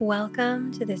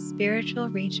Welcome to the Spiritual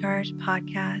Recharge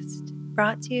Podcast,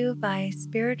 brought to you by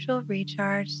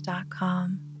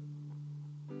spiritualrecharge.com.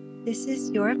 This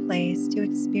is your place to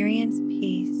experience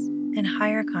peace and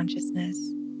higher consciousness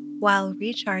while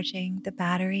recharging the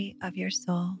battery of your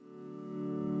soul.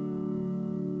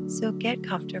 So get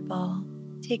comfortable,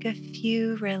 take a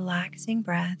few relaxing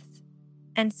breaths,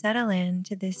 and settle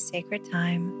into this sacred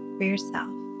time for yourself.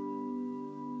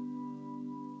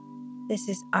 This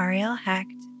is Ariel Hecht,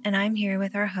 and I'm here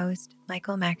with our host,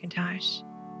 Michael McIntosh.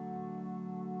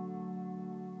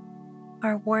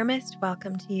 Our warmest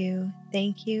welcome to you.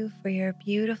 Thank you for your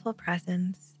beautiful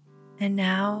presence. And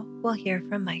now we'll hear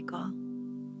from Michael.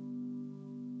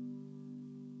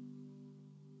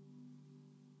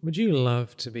 Would you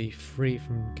love to be free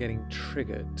from getting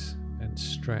triggered and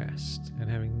stressed and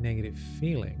having negative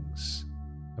feelings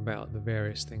about the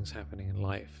various things happening in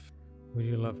life? Would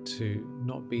you love to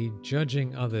not be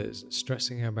judging others,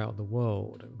 stressing about the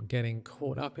world, and getting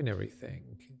caught up in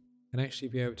everything, and actually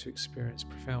be able to experience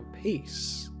profound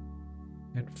peace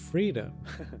and freedom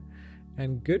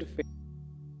and good feelings?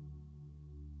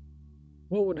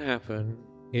 What would happen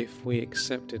if we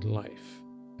accepted life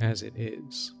as it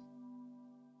is?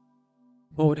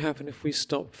 What would happen if we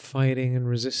stopped fighting and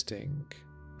resisting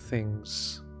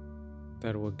things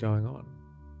that were going on?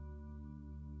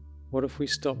 What if we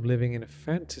stopped living in a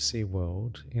fantasy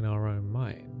world in our own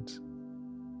mind?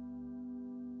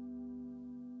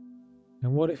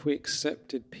 And what if we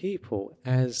accepted people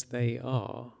as they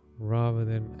are rather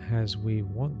than as we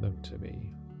want them to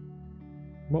be?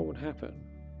 What would happen?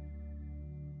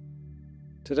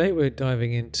 Today we're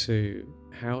diving into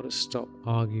how to stop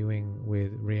arguing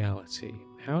with reality,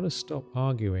 how to stop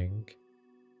arguing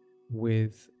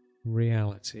with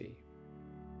reality.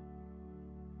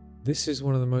 This is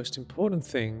one of the most important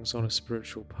things on a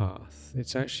spiritual path.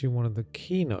 It's actually one of the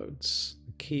keynotes,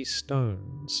 the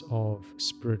keystones of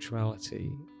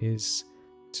spirituality is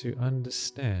to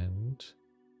understand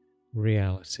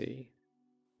reality,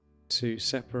 to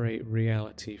separate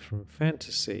reality from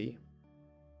fantasy,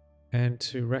 and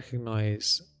to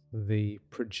recognize the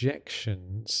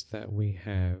projections that we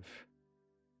have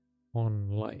on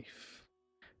life.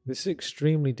 This is an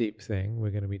extremely deep thing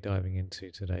we're going to be diving into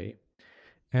today.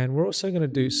 And we're also going to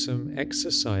do some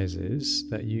exercises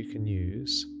that you can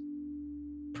use,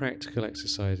 practical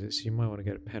exercises. You might want to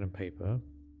get a pen and paper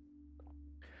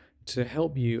to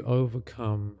help you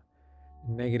overcome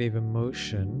negative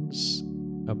emotions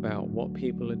about what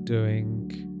people are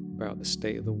doing, about the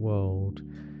state of the world,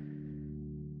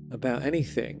 about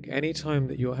anything. Anytime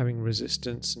that you're having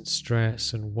resistance and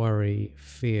stress and worry,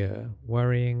 fear,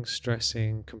 worrying,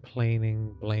 stressing,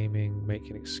 complaining, blaming,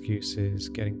 making excuses,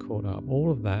 getting caught up, all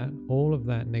of that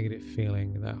negative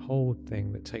feeling, that whole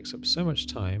thing that takes up so much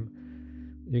time,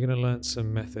 you're going to learn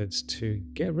some methods to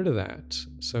get rid of that.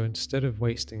 So instead of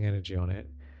wasting energy on it,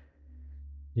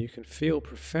 you can feel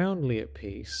profoundly at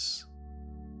peace,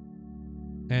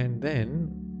 and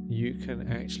then you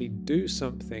can actually do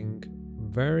something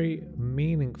very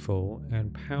meaningful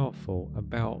and powerful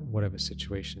about whatever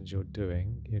situations you're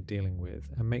dealing with,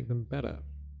 and make them better.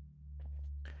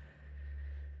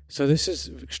 So this is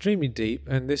extremely deep,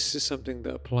 and this is something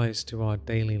that applies to our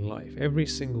daily life. Every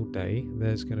single day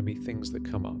there's going to be things that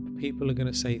come up. People are going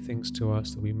to say things to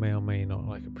us that we may or may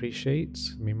not appreciate.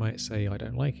 We might say, I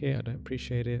don't like it, I don't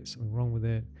appreciate it, something wrong with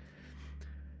it.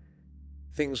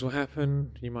 Things will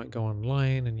happen. You might go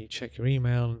online and you check your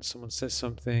email and someone says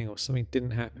something, or something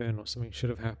didn't happen, or something should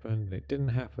have happened and it didn't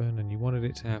happen and you wanted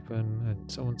it to happen, and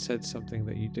someone said something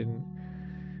that you didn't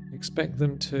expect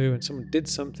them to, and someone did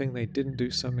something, they didn't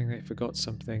do something, they forgot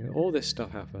something. All this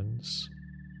stuff happens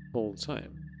all the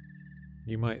time.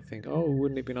 You might think, oh,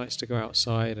 wouldn't it be nice to go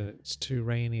outside, and it's too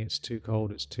rainy, it's too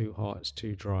cold, it's too hot, it's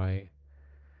too dry.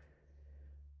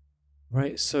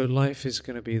 Right? So life is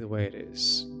going to be the way it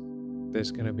is.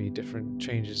 There's going to be different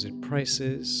changes in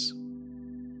prices.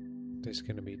 There's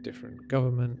going to be different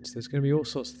governments. There's going to be all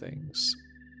sorts of things.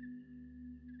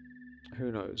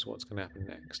 Who knows what's going to happen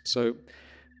next? So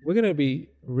we're going to be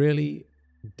really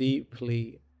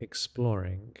deeply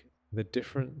exploring the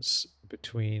difference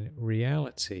between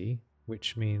reality,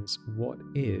 which means what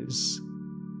is,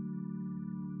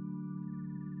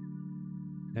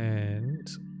 and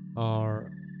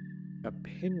our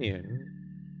opinion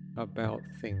about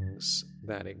things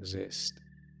that exist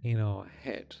in our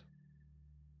head.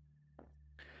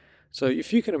 So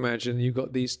if you can imagine, you've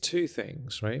got these two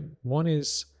things, right? One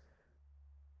is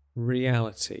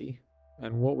reality,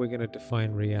 and what we're going to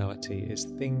define reality is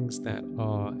things that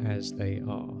are as they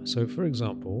are. So for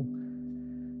example,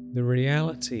 the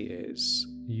reality is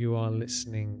you are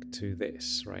listening to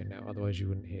this right now, otherwise you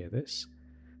wouldn't hear this.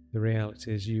 The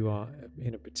reality is you are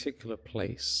in a particular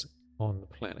place on the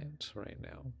planet right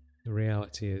now. The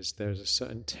reality is there's a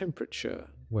certain temperature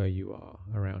where you are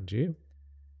around you.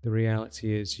 The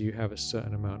reality is you have a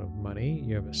certain amount of money,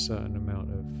 you have a certain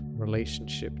amount of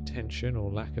relationship tension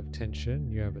or lack of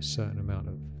tension, you have a certain amount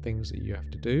of things that you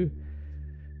have to do,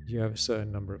 you have a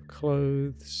certain number of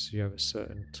clothes, you have a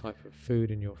certain type of food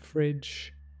in your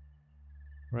fridge,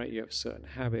 right? You have certain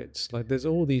habits. Like, there's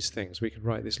all these things. We could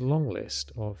write this long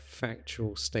list of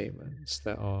factual statements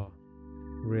that are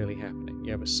really happening.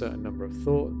 You have a certain number of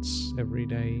thoughts every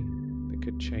day that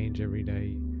could change every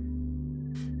day.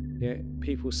 Yeah,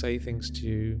 people say things to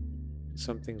you.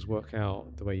 Some things work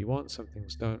out the way you want, some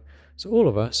things don't. So all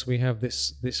of us, we have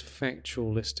this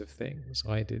factual list of things.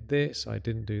 I did this, I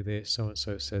didn't do this,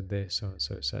 so-and-so said this,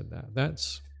 so-and-so said that.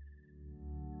 That's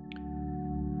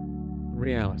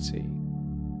reality.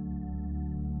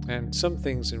 And some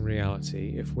things in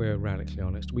reality, if we're radically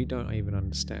honest, we don't even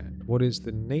understand. What is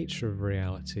the nature of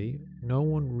reality? No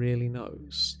one really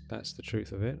knows. That's the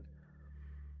truth of it.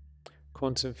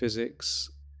 Quantum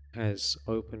physics has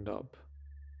opened up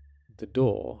the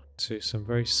door to some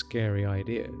very scary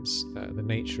ideas that the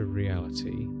nature of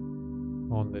reality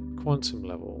on the quantum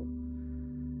level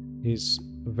is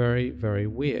very, very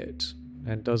weird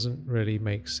and doesn't really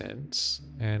make sense.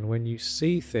 And when you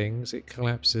see things, it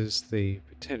collapses the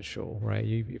potential, right?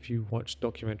 If you watch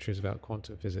documentaries about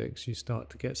quantum physics, you start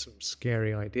to get some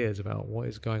scary ideas about what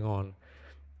is going on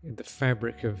in the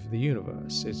fabric of the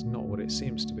universe. It's not what it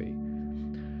seems to be.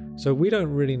 So we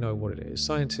don't really know what it is.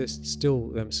 Scientists still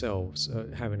themselves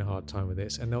are having a hard time with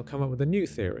this, and they'll come up with a new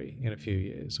theory in a few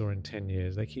years or in 10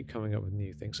 years. They keep coming up with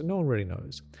new things, so no one really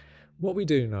knows. What we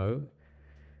do know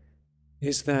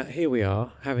is that here we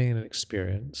are having an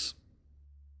experience,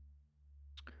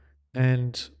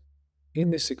 and in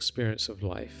this experience of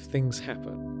life, things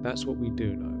happen. That's what we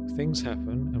do know. Things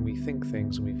happen, and we think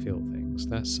things and we feel things.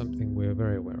 That's something we're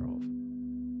very aware of.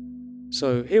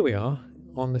 So here we are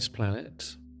on this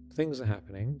planet. Things are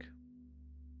happening.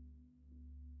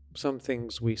 Some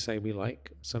things we say we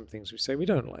like, some things we say we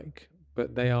don't like,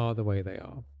 but they are the way they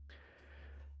are.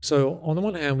 So on the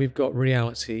one hand, we've got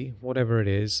reality, whatever it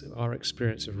is, our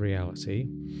experience of reality.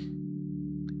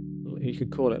 You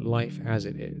could call it life as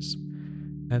it is.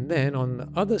 And then on the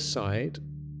other side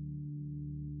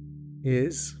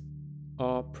is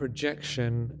our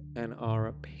projection and our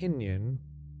opinion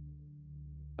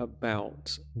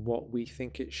about what we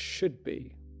think it should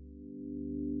be.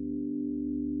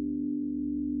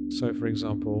 So, for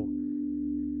example,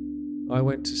 I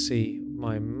went to see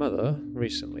my mother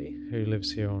recently, who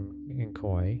lives here in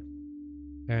Kauai,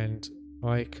 and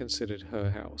I considered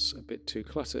her house a bit too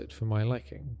cluttered for my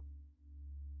liking.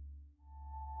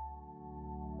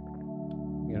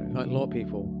 You know, like a lot of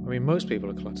people, I mean, most people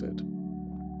are cluttered.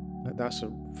 That's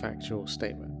a factual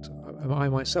statement. I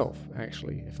myself,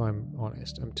 actually, if I'm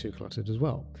honest, I'm too cluttered as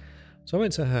well. So I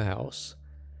went to her house,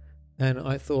 and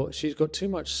I thought, she's got too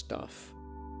much stuff,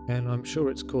 and I'm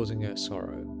sure it's causing her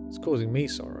sorrow. It's causing me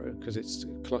sorrow because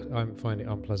I'm finding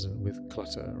it unpleasant with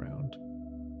clutter around.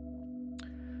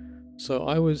 So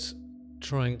I was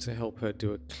trying to help her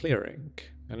do a clearing.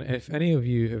 And if any of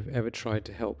you have ever tried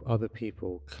to help other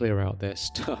people clear out their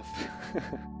stuff,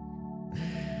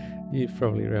 you'd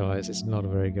probably realize it's not a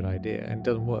very good idea and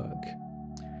doesn't work.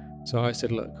 So I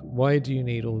said, look, why do you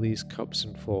need all these cups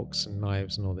and forks and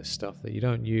knives and all this stuff that you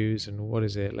don't use, and what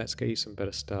is it? Let's get you some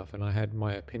better stuff. And I had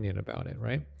my opinion about it,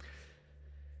 right?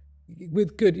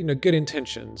 With good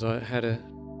intentions. I had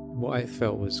what I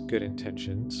felt was good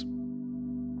intentions,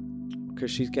 because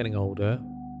she's getting older,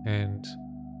 and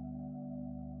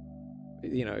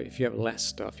if you have less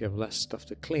stuff, you have less stuff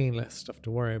to clean, less stuff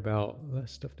to worry about,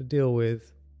 less stuff to deal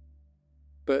with.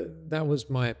 But that was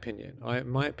my opinion.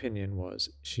 My opinion was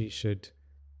she should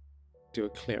do a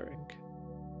clearing.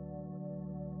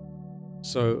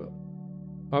 So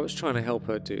I was trying to help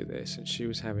her do this, and she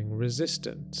was having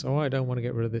resistance. Oh, I don't want to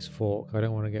get rid of this fork. I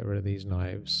don't want to get rid of these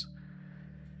knives.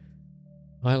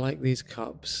 I like these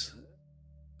cups.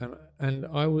 And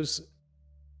I was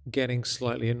getting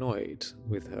slightly annoyed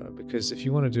with her, because if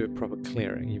you want to do a proper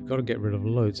clearing, you've got to get rid of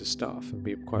loads of stuff and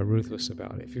be quite ruthless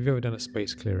about it. If you've ever done a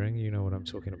space clearing, you know what I'm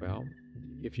talking about.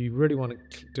 If you really want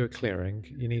to do a clearing,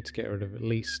 you need to get rid of at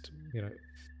least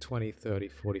 20, 30,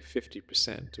 40,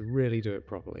 50% to really do it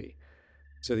properly,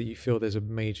 so that you feel there's a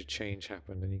major change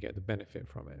happened and you get the benefit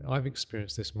from it. I've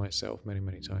experienced this myself many,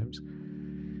 many times.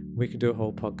 We could do a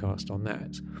whole podcast on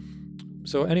that.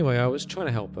 So anyway, I was trying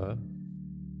to help her,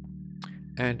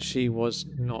 and she was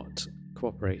not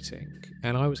cooperating,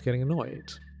 and I was getting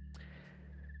annoyed.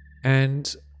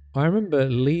 And I remember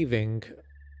leaving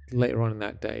later on in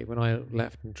that day, when I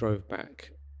left and drove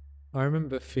back, I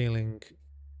remember feeling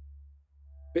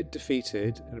a bit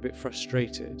defeated and a bit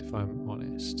frustrated, if I'm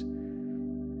honest,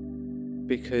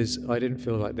 because I didn't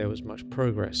feel like there was much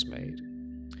progress made.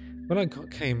 When I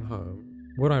came home,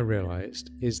 what I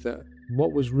realized is that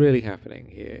what was really happening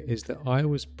here is that I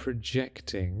was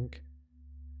projecting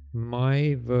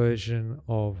my version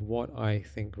of what I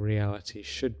think reality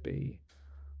should be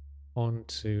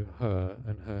onto her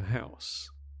and her house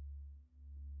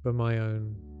for my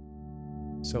own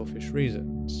selfish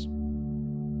reasons.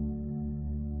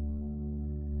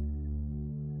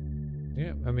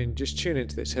 Yeah, I mean, just tune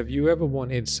into this. Have you ever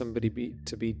wanted somebody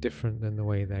to be different than the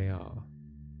way they are?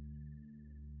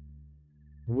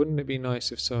 Wouldn't it be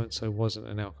nice if so-and-so wasn't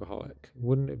an alcoholic?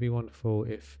 Wouldn't it be wonderful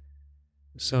if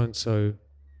so-and-so,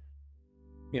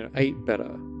 ate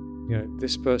better?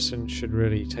 This person should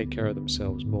really take care of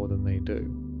themselves more than they do.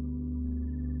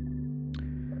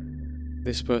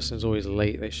 This person's always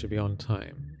late, they should be on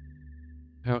time.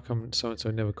 How come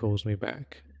so-and-so never calls me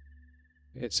back?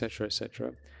 Etc.,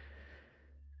 etc.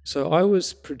 So I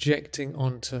was projecting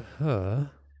onto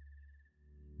her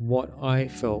what I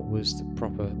felt was the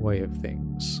proper way of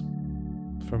things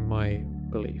from my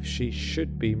belief. She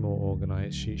should be more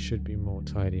organized, she should be more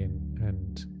tidy,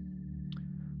 and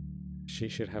she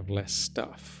should have less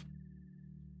stuff.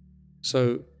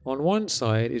 So on one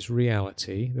side is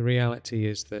reality. The reality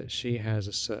is that she has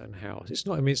a certain house. It's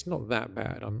not that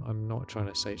bad. I'm not trying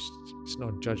to say it's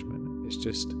not judgment. It's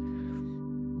just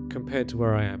compared to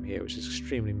where I am here, which is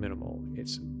extremely minimal,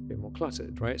 it's a bit more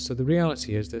cluttered, right? So the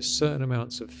reality is there's certain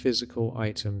amounts of physical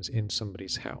items in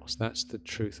somebody's house. That's the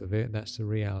truth of it. That's the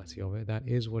reality of it. That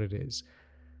is what it is.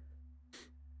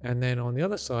 And then on the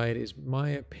other side is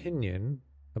my opinion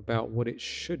about what it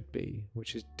should be,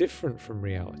 which is different from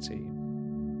reality.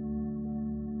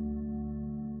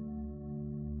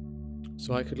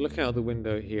 So I could look out the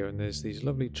window here and there's these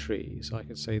lovely trees. I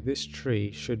could say this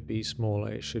tree should be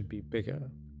smaller, it should be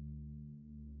bigger.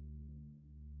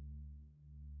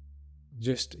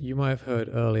 You might have heard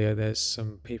earlier, there's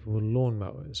some people with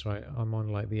lawnmowers, right? I'm on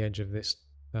like the edge of this,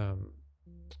 the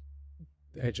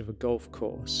edge of a golf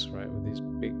course, right, with this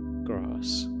big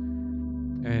grass.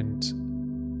 And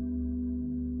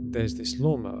there's this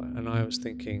lawnmower, and I was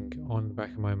thinking on the back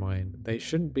of my mind, they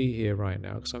shouldn't be here right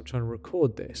now because I'm trying to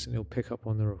record this and it'll pick up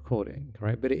on the recording,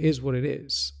 right? But it is what it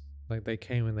is. Like, they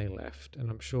came and they left, and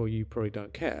I'm sure you probably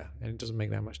don't care, and it doesn't make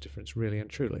that much difference, really and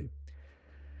truly.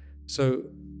 So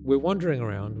we're wandering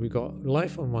around, we've got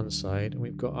life on one side, and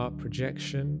we've got our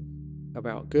projection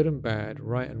about good and bad,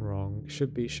 right and wrong,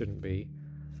 should be, shouldn't be,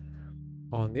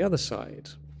 on the other side.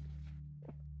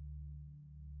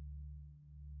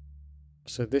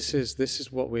 So this is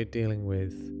what we're dealing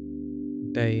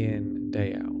with day in,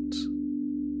 day out.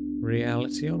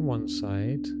 Reality on one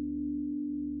side,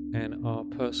 and our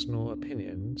personal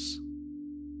opinions,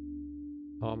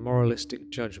 our moralistic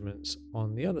judgments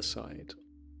on the other side.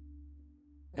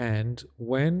 And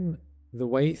when the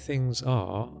way things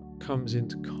are comes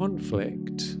into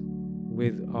conflict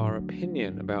with our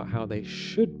opinion about how they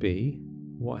should be,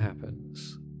 what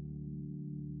happens?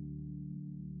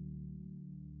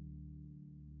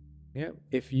 Yeah,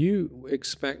 if you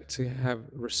expect to have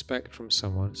respect from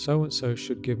someone, so-and-so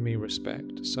should give me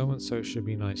respect, so-and-so should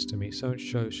be nice to me,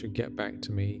 so-and-so should get back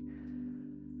to me,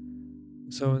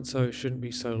 so-and-so shouldn't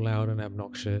be so loud and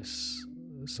obnoxious,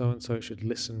 so-and-so should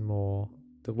listen more,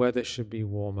 the weather should be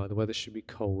warmer, the weather should be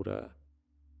colder,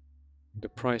 the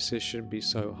prices shouldn't be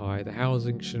so high, the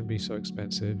housing shouldn't be so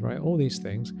expensive, right? All these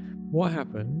things. What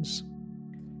happens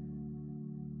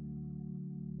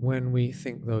when we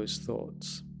think those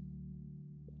thoughts?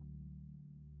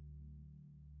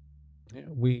 Yeah,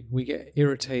 we get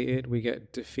irritated, we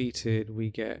get defeated, we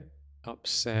get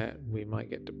upset, we might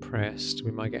get depressed,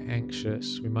 we might get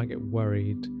anxious, we might get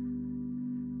worried.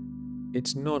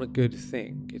 It's not a good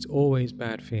thing. It's always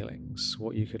bad feelings,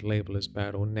 what you could label as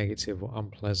bad or negative or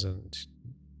unpleasant,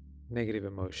 negative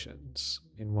emotions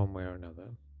in one way or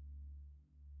another.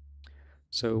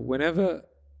 So whenever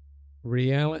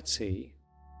reality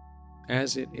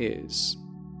as it is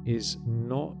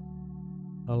not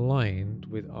aligned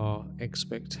with our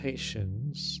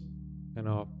expectations and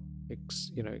our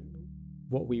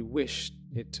what we wish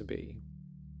it to be,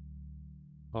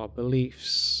 our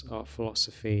beliefs, our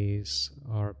philosophies,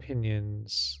 our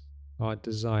opinions, our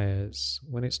desires,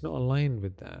 when it's not aligned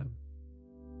with that,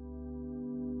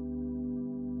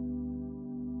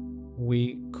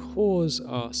 we cause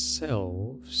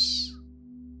ourselves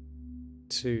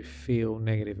to feel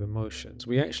negative emotions.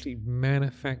 We actually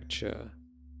manufacture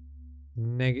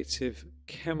negative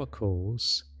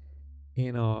chemicals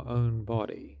in our own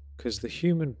body, because the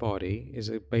human body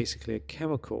is basically a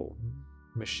chemical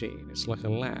machine. It's like a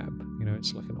lab,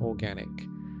 it's like an organic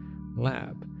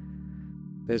lab.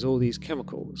 There's all these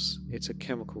chemicals. It's a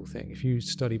chemical thing. If you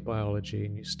study biology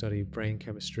and you study brain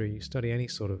chemistry, you study any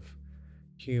sort of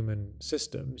human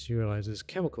systems, you realize there's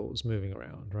chemicals moving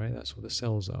around, right? That's what the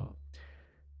cells are.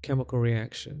 Chemical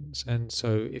reactions. And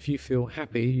so if you feel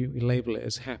happy, you label it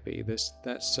as happy.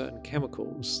 That's certain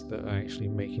chemicals that are actually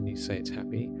making you say it's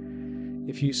happy.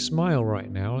 If you smile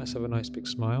right now, let's have a nice big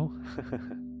smile.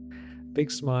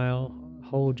 Big smile.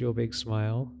 Hold your big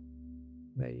smile.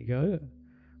 There you go.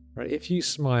 Right, if you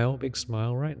smile, big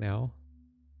smile right now,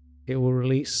 it will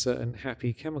release certain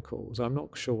happy chemicals. I'm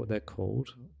not sure what they're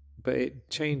called, but it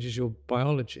changes your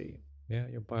biology,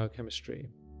 your biochemistry.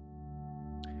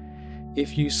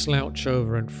 If you slouch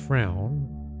over and frown,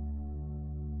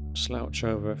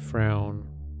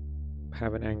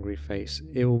 have an angry face,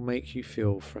 it will make you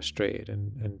feel frustrated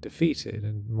and defeated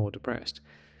and more depressed.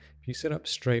 If you sit up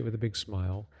straight with a big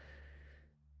smile,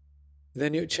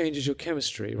 then it changes your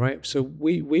chemistry, right? So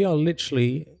we are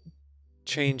literally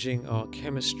changing our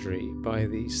chemistry by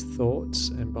these thoughts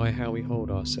and by how we hold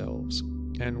ourselves.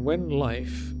 And when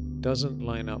life doesn't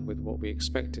line up with what we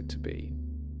expect it to be,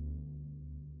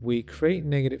 we create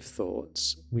negative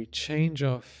thoughts, we change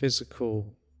our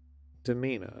physical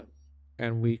demeanor,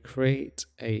 and we create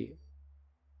a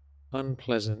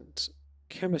unpleasant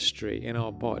chemistry in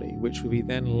our body, which we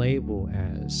then label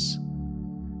as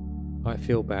I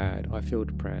feel bad, I feel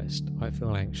depressed, I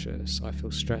feel anxious, I feel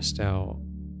stressed out,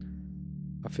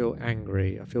 I feel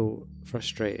angry, I feel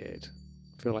frustrated,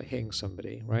 I feel like hitting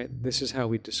somebody, right? This is how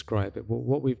we describe it. Well,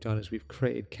 what we've done is we've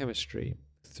created chemistry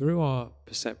through our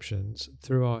perceptions,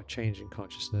 through our change in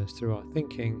consciousness, through our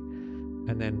thinking,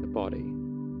 and then the body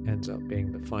ends up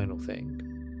being the final thing.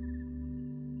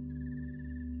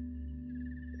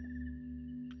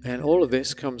 And all of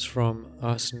this comes from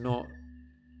us not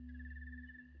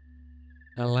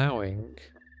allowing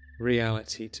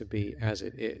reality to be as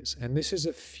it is. And this is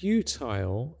a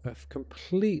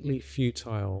completely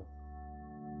futile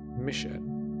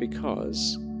mission,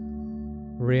 because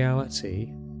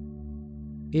reality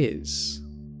is.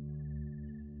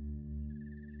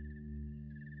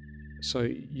 So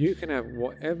you can have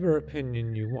whatever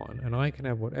opinion you want, and I can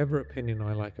have whatever opinion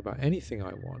I like about anything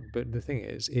I want, but the thing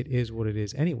is, it is what it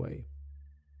is anyway.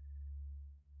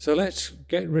 So let's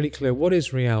get really clear. What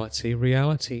is reality?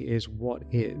 Reality is what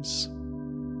is.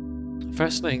 The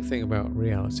fascinating thing about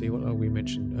reality, what we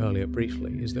mentioned earlier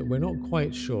briefly, is that we're not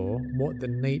quite sure what the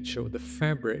nature or the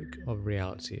fabric of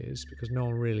reality is, because no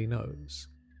one really knows.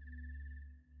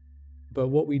 But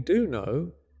what we do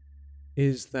know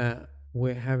is that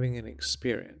we're having an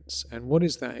experience. And what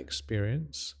is that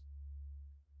experience?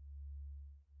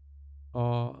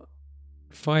 Our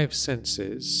 5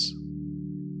 senses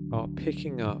are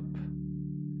picking up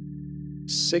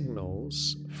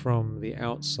signals from the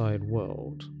outside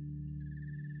world.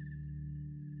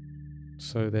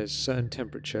 So there's certain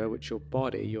temperature which your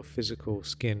body, your physical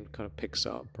skin kind of picks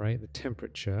up, right? The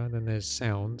temperature. Then there's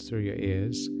sounds through your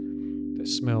ears.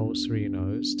 There's smells through your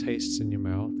nose, tastes in your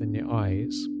mouth, and your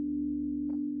eyes.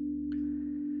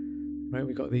 Right?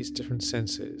 We've got these different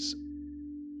senses.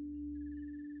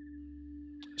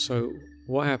 So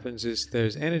what happens is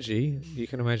there's energy, you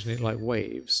can imagine it like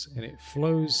waves, and it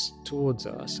flows towards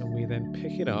us, and we then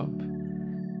pick it up,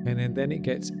 and then it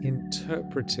gets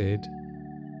interpreted,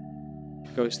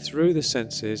 goes through the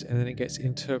senses, and then it gets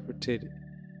interpreted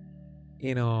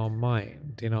in our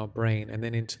mind, in our brain, and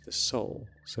then into the soul.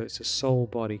 So it's a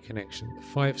soul-body connection. The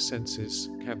 5 senses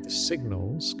have the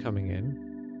signals coming in,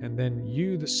 and then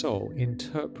you, the soul,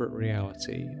 interpret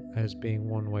reality as being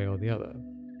one way or the other.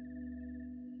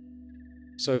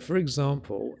 So, for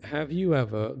example, have you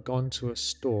ever gone to a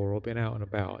store or been out and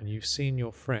about and you've seen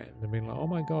your friend and been like, oh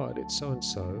my God, it's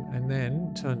so-and-so, and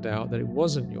then turned out that it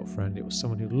wasn't your friend, it was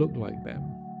someone who looked like them?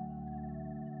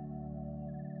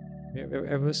 Have you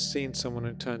ever seen someone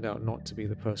who turned out not to be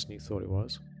the person you thought it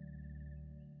was?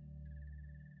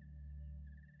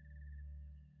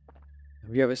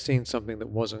 Have you ever seen something that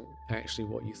wasn't actually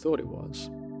what you thought it was?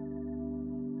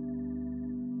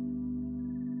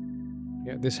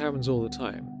 Yeah, this happens all the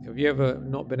time. Have you ever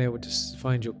not been able to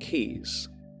find your keys?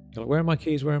 You're like, where are my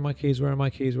keys? Where are my keys? Where are my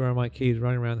keys? Where are my keys?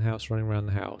 Running around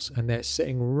the house. And they're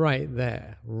sitting right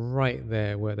there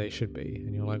where they should be.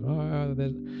 And you're like, oh,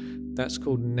 that's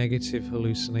called negative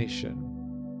hallucination.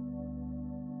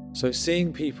 So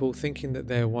seeing people thinking that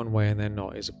they're one way and they're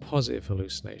not is a positive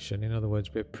hallucination. In other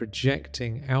words, we're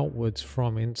projecting outwards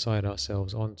from inside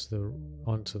ourselves onto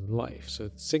the life. So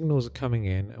the signals are coming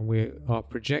in, and our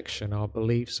projection, our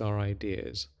beliefs, our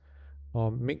ideas are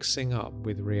mixing up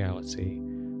with reality,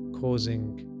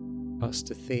 causing us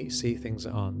to see things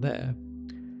that aren't there.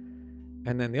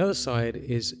 And then the other side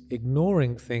is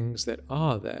ignoring things that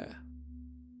are there.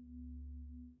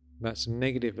 That's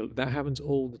negative. That happens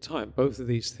all the time. Both of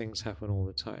these things happen all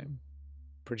the time.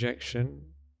 Projection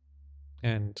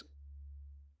and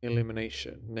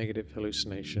elimination, negative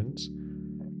hallucinations.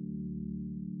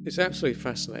 It's absolutely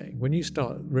fascinating. When you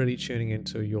start really tuning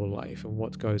into your life and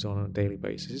what goes on a daily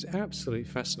basis, it's absolutely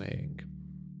fascinating.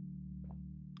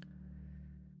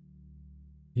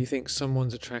 You think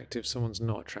someone's attractive, someone's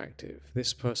not attractive.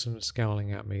 This person was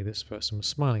scowling at me, this person was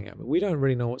smiling at me. We don't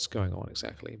really know what's going on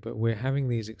exactly, but we're having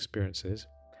these experiences.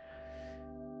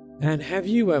 And have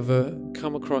you ever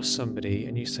come across somebody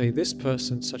and you say, this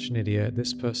person's such an idiot,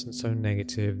 this person's so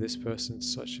negative, this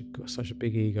person's such a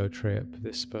big ego trip,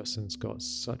 this person's got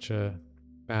such a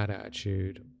bad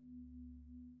attitude,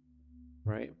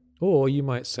 right? Or you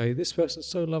might say, this person's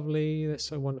so lovely, they're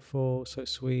so wonderful, so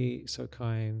sweet, so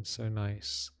kind, so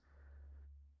nice,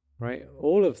 right?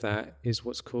 All of that is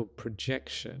what's called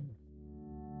projection,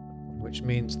 which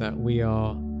means that we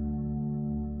are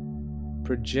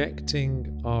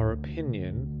projecting our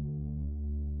opinion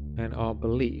and our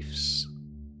beliefs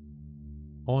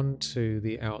onto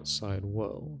the outside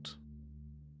world.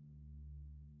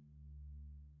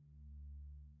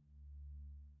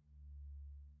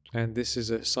 And this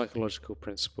is a psychological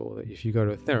principle that if you go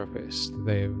to a therapist,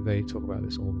 they talk about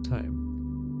this all the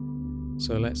time.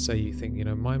 So let's say you think,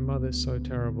 my mother's so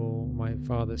terrible, my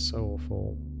father's so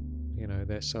awful,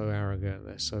 they're so arrogant,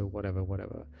 they're so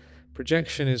whatever.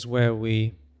 Projection is where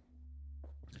we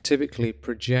typically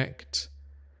project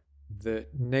the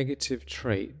negative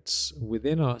traits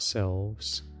within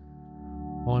ourselves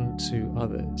onto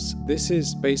others. This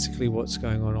is basically what's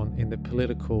going on in the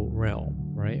political realm,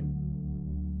 right?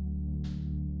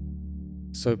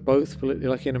 So both,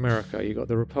 like in America, you got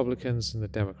the Republicans and the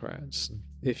Democrats.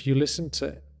 If you listen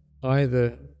to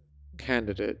either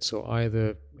candidates or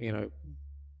either,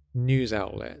 news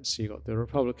outlets, you got the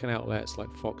Republican outlets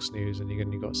like Fox News, and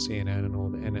you got CNN and all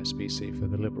the NSBC for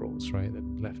the liberals, right, the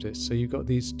leftists. So you've got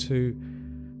these two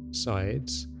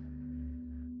sides,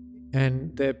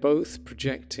 and they're both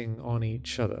projecting on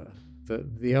each other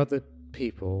that the other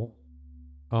people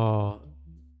are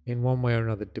in one way or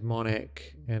another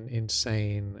demonic and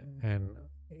insane and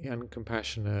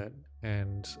uncompassionate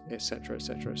and etc.,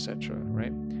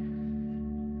 right?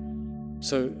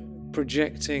 So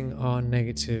projecting our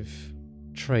negative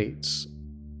traits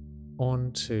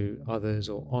onto others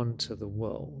or onto the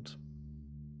world.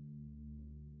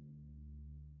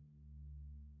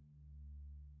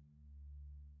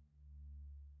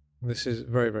 This is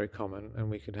very, very common, and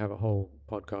we could have a whole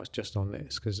podcast just on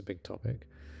this because it's a big topic.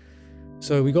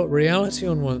 So we got reality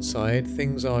on one side.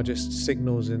 Things are just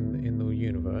signals in the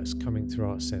universe coming through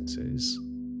our senses.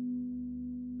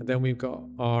 And then we've got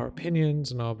our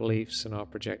opinions and our beliefs and our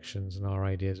projections and our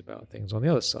ideas about things on the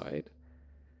other side.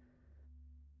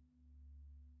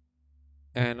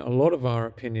 And a lot of our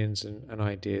opinions and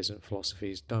ideas and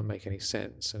philosophies don't make any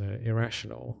sense and are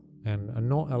irrational and are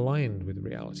not aligned with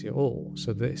reality at all.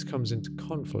 So this comes into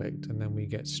conflict, and then we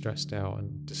get stressed out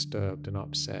and disturbed and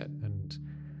upset and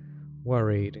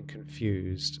worried and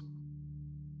confused.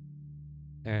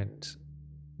 And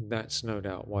that's no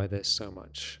doubt why there's so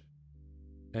much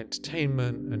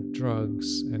entertainment and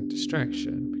drugs and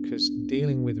distraction, because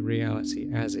dealing with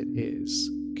reality as it is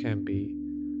can be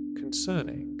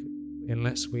concerning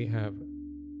unless we have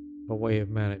a way of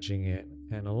managing it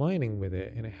and aligning with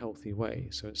it in a healthy way.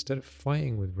 So instead of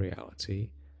fighting with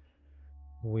reality,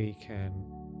 we can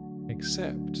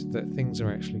accept that things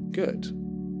are actually good.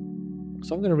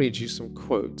 So I'm going to read you some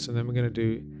quotes, and then we're going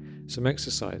to do some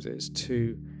exercises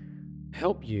to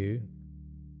help you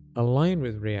align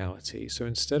with reality. So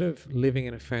instead of living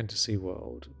in a fantasy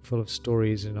world full of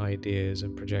stories and ideas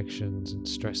and projections and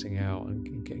stressing out,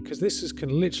 and because this can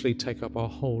literally take up our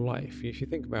whole life. If you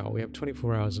think about it, we have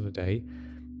 24 hours in a day.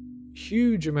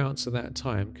 Huge amounts of that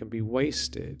time can be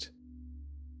wasted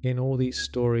in all these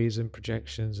stories and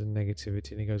projections and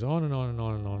negativity, and it goes on and on and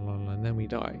on and on and on, and then we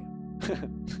die.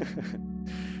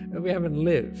 And we haven't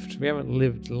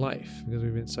lived life because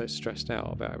we've been so stressed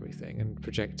out about everything and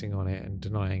projecting on it and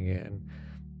denying it.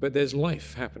 But there's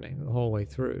life happening the whole way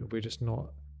through. We're just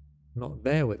not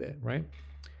there with it, right?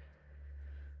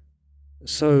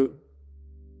 So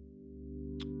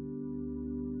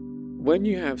when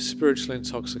you have spiritual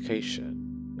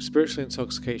intoxication, spiritual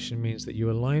intoxication means that you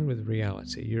align with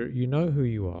reality. You know who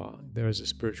you are there as a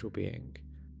spiritual being.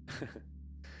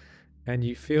 And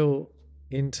you feel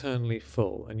internally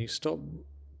full, and you stop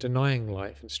denying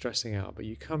life and stressing out, but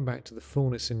you come back to the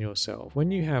fullness in yourself.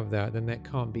 When you have that, then there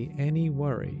can't be any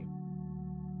worry.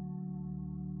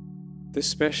 The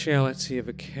speciality of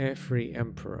a carefree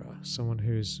emperor, someone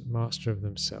who's master of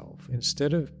themselves,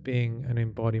 instead of being an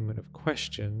embodiment of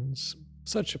questions,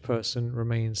 such a person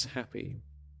remains happy.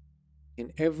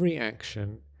 In every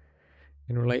action,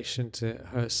 in relation to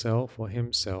herself or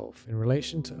himself, in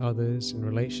relation to others, in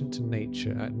relation to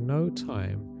nature, at no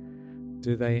time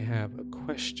do they have a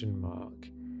question mark.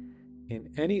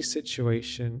 In any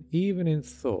situation, even in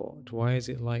thought, why is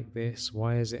it like this?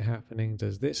 Why is it happening?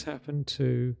 Does this happen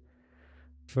too?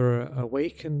 For an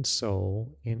awakened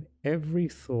soul, in every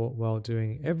thought, while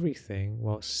doing everything,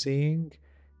 while seeing,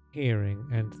 hearing,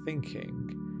 and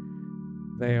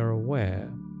thinking, they are aware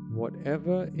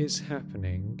whatever is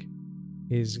happening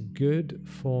is good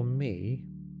for me,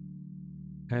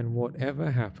 and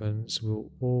whatever happens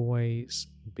will always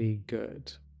be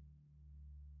good.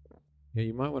 Yeah,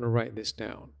 you might want to write this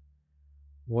down.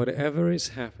 Whatever is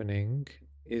happening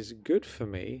is good for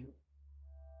me,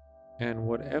 and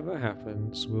whatever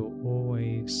happens will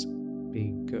always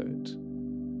be good.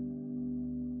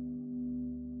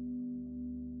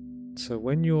 So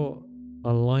when you're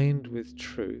aligned with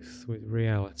truth, with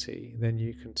reality, then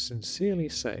you can sincerely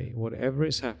say, whatever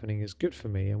is happening is good for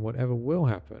me, and whatever will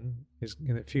happen is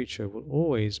in the future will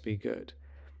always be good.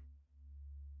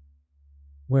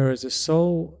 Whereas a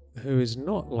soul who is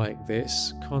not like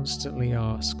this constantly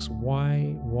asks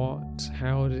why, what,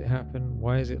 how did it happen,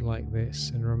 why is it like this,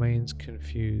 and remains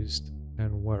confused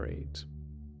and worried.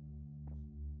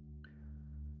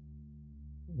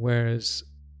 Whereas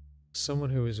someone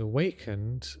who is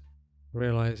awakened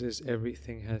realizes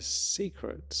everything has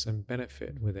secrets and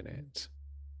benefit within it.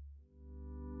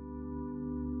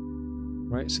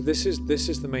 Right? So this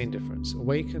is the main difference.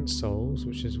 Awakened souls,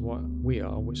 which is what we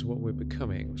are, which is what we're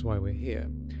becoming, which is why we're here,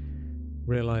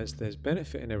 realize there's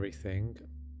benefit in everything,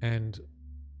 and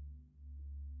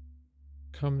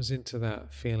comes into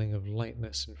that feeling of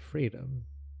lightness and freedom.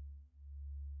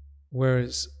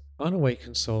 Whereas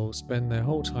unawakened souls spend their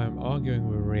whole time arguing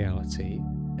with reality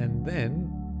and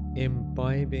then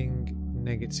imbibing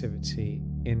negativity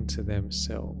into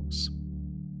themselves.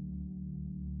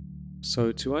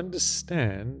 So to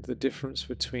understand the difference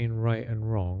between right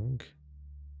and wrong,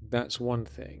 that's one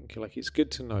thing. Like, it's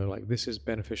good to know, like, this is a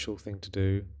beneficial thing to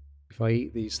do. If I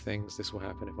eat these things, this will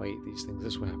happen. If I eat these things,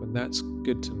 this will happen. That's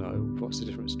good to know. What's the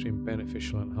difference between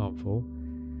beneficial and harmful?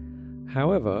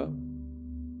 However,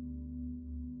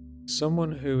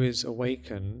 someone who is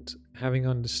awakened, having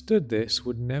understood this,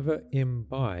 would never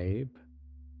imbibe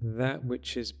that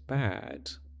which is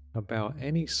bad about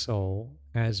any soul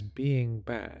as being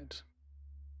bad.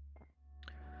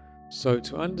 So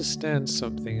to understand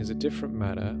something is a different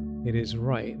matter. It is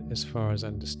right as far as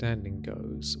understanding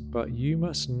goes, but you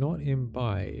must not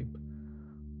imbibe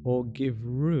or give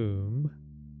room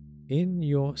in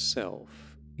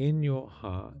yourself, in your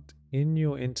heart, in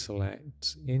your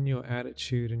intellect, in your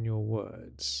attitude and your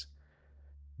words,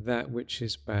 that which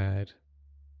is bad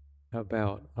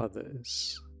about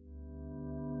others.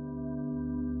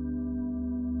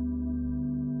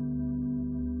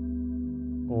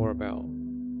 Or about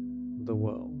the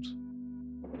world.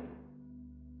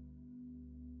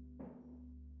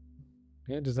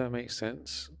 Yeah, does that make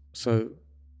sense? So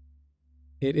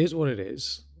it is what it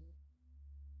is.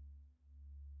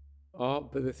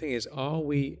 But the thing is, are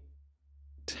we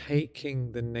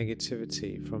taking the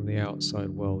negativity from the outside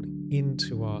world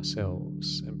into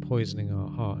ourselves and poisoning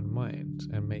our heart and mind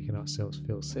and making ourselves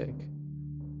feel sick?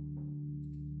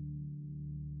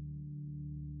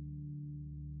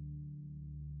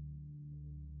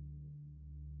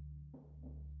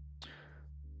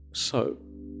 So,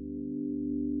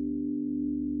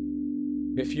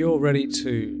 if you're ready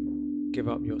to give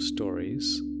up your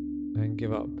stories and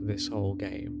give up this whole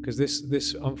game, because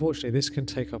this unfortunately this can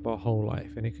take up our whole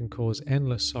life and it can cause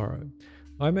endless sorrow.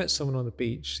 I met someone on the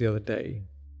beach the other day.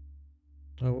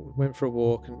 I went for a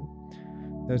walk and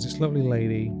there was this lovely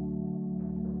lady,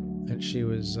 and she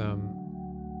was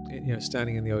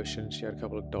standing in the ocean. She had a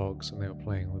couple of dogs and they were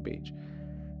playing on the beach,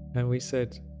 and we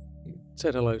said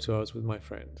hello to us with my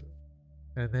friend.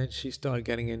 And then she started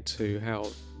getting into how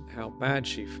bad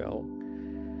she felt.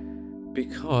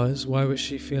 Because, why was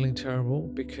she feeling terrible?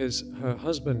 Because her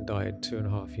husband died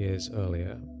 2.5 years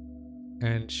earlier,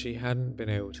 and she hadn't been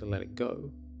able to let it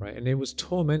go, right? And it was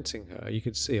tormenting her. You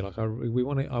could see, like, I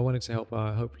wanted to help her.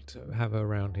 I hoped to have her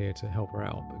around here to help her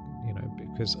out, but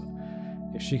because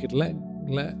if she could overcome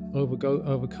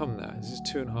that. This is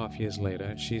 2.5 years later,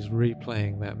 and she's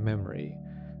replaying that memory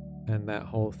and that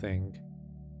whole thing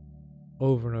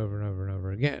over and over and over and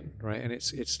over again, right? And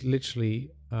it's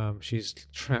literally she's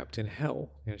trapped in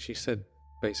hell. She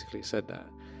basically said that.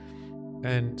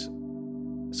 And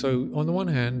so on the one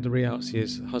hand, the reality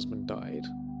is her husband died,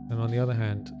 and on the other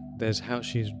hand, there's how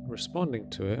she's responding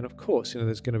to it. And of course,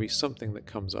 there's going to be something that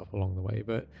comes up along the way,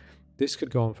 but this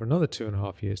could go on for another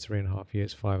 2.5 years, 3.5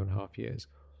 years, 5.5 years.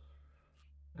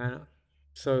 And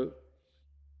so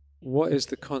what is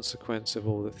the consequence of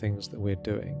all the things that we're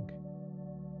doing?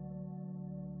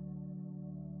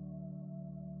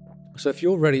 So if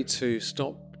you're ready to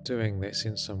stop doing this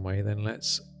in some way, then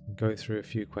let's go through a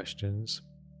few questions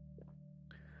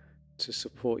to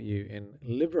support you in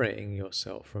liberating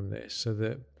yourself from this, so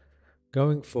that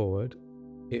going forward,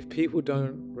 if people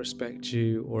don't respect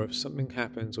you, or if something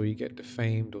happens, or you get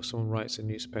defamed, or someone writes a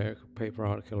newspaper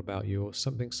article about you, or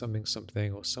something,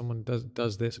 or someone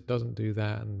does this, or doesn't do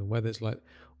that, and the weather's like,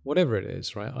 whatever it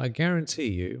is, right? I guarantee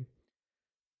you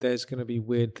there's going to be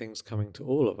weird things coming to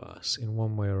all of us in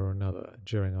one way or another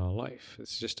during our life.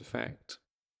 It's just a fact.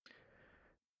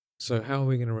 So how are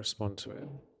we going to respond to it?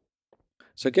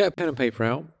 So get a pen and paper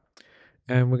out,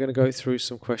 and we're going to go through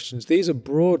some questions. These are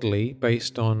broadly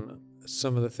based on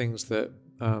some of the things that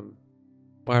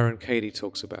Byron Katie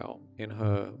talks about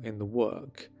in the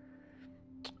work.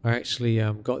 I actually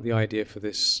got the idea for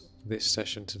this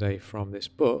session today from this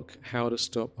book, How to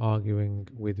Stop Arguing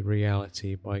with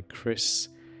Reality by Chris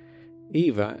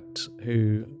Evatt,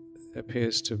 who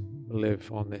appears to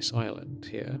live on this island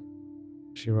here.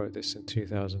 She wrote this in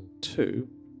 2002.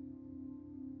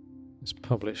 It's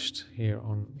published here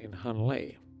in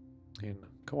Hanalei in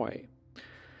Kauai.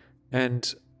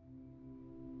 And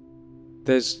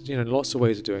there's lots of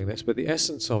ways of doing this, but the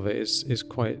essence of it is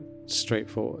quite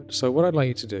straightforward. So what I'd like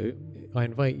you to do, I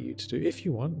invite you to do, if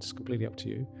you want, it's completely up to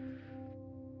you,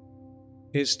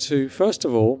 is to first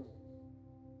of all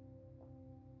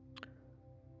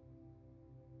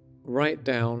write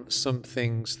down some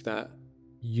things that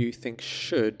you think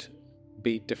should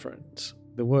be different.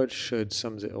 The word should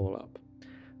sums it all up.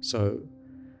 So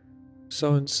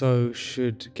and so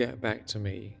should get back to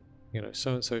me.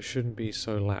 So and so shouldn't be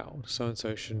so loud. So and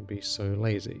so shouldn't be so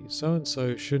lazy. So and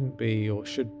so shouldn't be or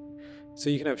should. So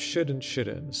you can have should and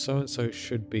shouldn't. So and so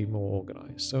should be more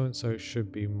organized. So and so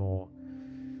should be more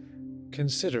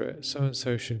considerate. So and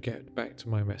so should get back to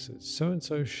my message. So and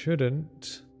so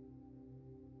shouldn't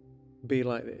be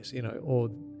like this, or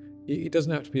it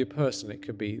doesn't have to be a person. It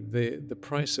could be the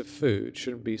price of food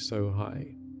shouldn't be so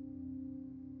high.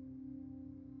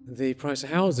 The price of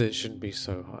houses shouldn't be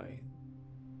so high.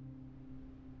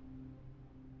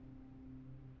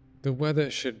 The weather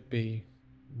should be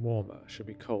warmer, should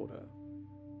be colder,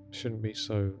 shouldn't be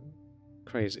so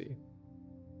crazy.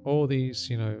 All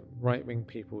these, right-wing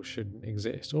people shouldn't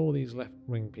exist. All these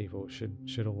left-wing people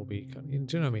should all be. Do you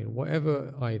know what I mean?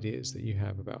 Whatever ideas that you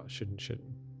have about should and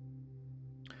shouldn't.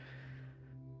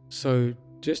 So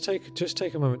just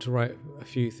take a moment to write a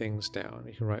few things down.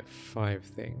 You can write 5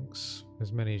 things,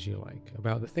 as many as you like,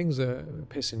 about the things that are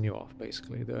pissing you off,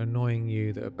 basically, that are annoying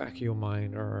you, that are back of your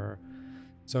mind, or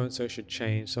so and so should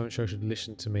change, so and so should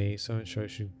listen to me, so and so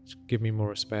should give me more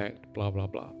respect, blah blah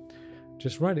blah.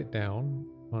 Just write it down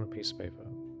on a piece of paper.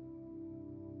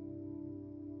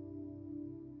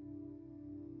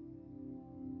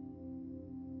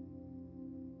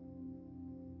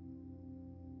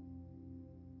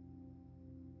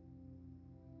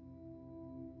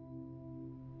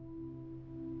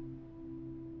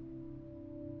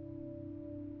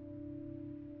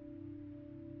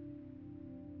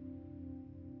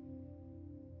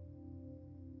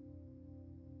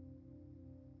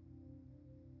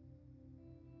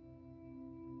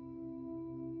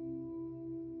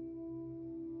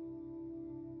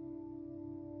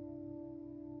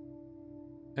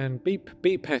 And be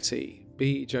petty,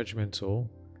 be judgmental,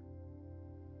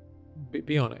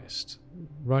 be honest.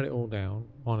 Write it all down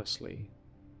honestly,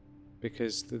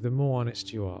 because the more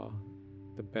honest you are,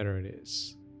 the better it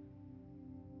is.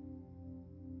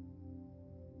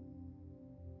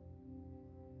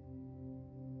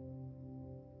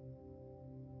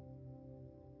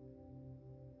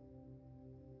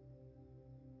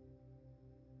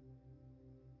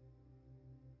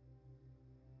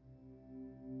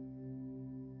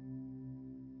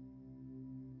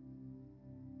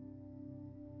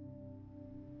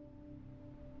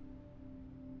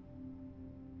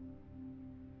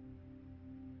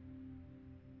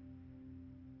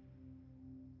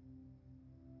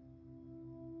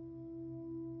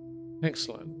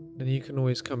 Excellent. And you can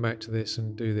always come back to this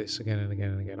and do this again and again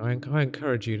and again. I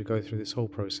encourage you to go through this whole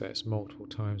process multiple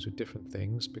times with different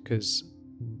things, because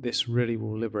this really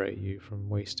will liberate you from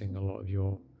wasting a lot of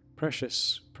your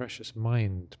precious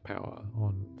mind power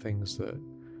on things that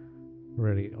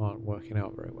really aren't working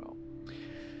out very well.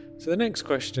 So the next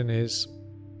question is,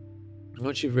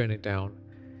 once you've written it down,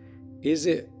 is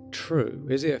it true?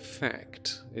 Is it a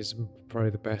fact? Is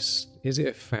probably the best. Is it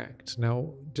a fact?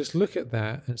 Now, just look at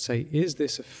that and say, is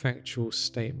this a factual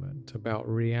statement about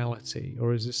reality,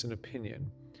 or is this an opinion?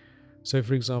 So,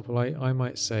 for example, I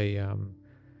might say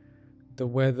the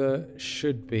weather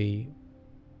should be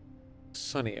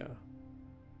sunnier.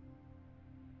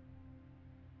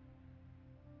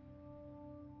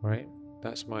 Right?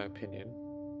 That's my opinion.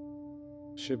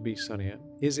 Should be sunnier.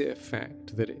 Is it a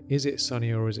fact that is it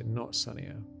sunnier or is it not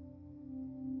sunnier?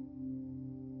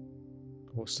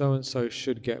 Or so and so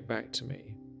should get back to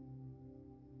me.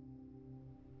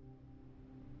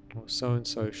 Or so and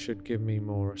so should give me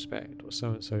more respect. Or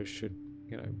so and so should,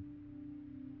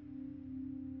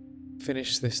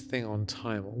 finish this thing on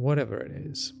time, or whatever it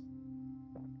is.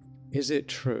 Is it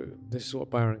true? This is what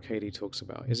Byron Katie talks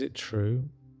about. Is it true?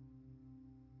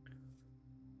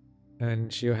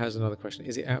 And she has another question.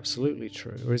 Is it absolutely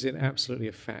true, or is it absolutely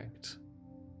a fact?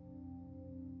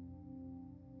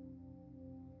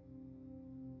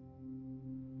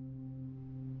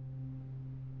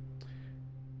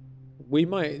 We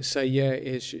might say, yeah,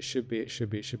 it should be.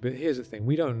 But here's the thing.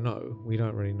 We don't know. We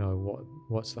don't really know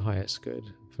what's the highest good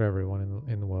for everyone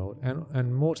in the world.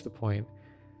 And more to the point,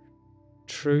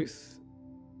 truth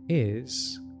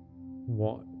is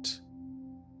what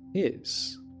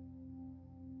is.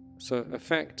 So a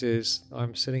fact is,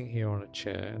 I'm sitting here on a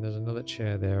chair, and there's another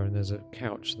chair there, and there's a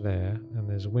couch there, and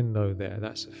there's a window there.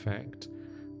 That's a fact.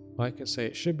 I can say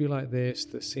it should be like this,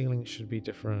 the ceiling should be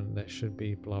different, there should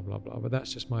be blah, blah, blah, but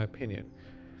that's just my opinion.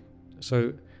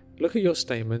 So look at your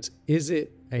statements. Is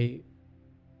it a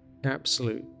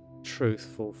absolute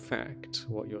truthful fact,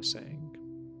 what you're saying?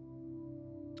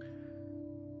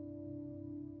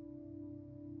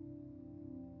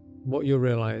 What you'll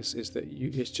realize is that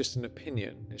it's just an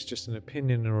opinion. It's just an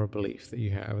opinion or a belief that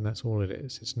you have, and that's all it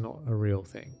is. It's not a real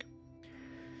thing.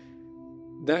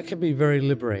 That can be very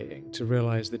liberating, to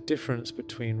realize the difference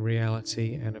between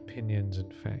reality and opinions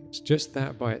and facts. Just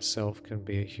that by itself can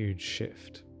be a huge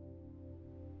shift.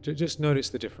 Just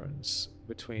notice the difference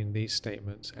between these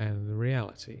statements and the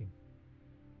reality.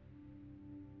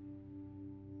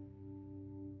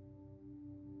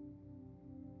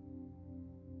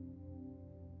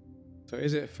 So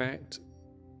is it a fact?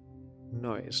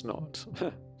 No, it's not.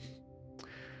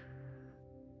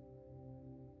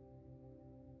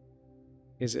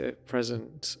 Is it a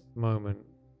present moment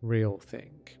real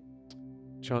thing?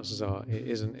 Chances are it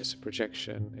isn't. It's a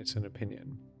projection. It's an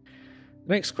opinion.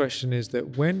 The next question is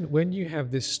that when you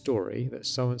have this story that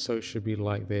so-and-so should be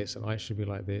like this and I should be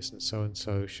like this and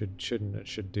so-and-so shouldn't and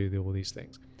should do all these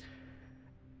things,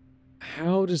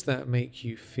 how does that make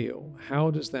you feel?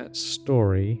 How does that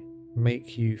story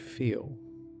make you feel?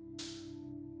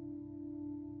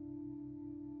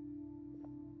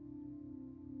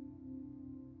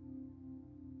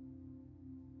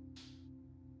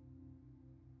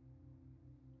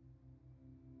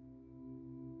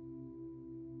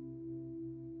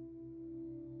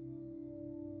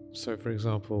 So, for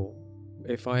example,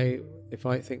 if I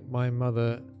think my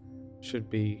mother should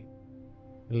be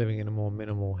living in a more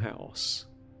minimal house,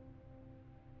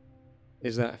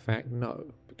 is that a fact?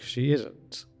 No, because she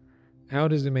isn't. How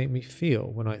does it make me feel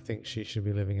when I think she should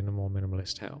be living in a more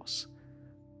minimalist house?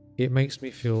 It makes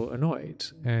me feel annoyed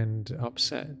and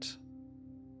upset.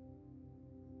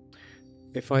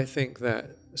 If I think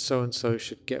that so-and-so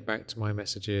should get back to my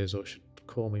messages or should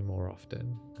call me more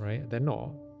often, right? They're not.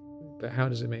 But how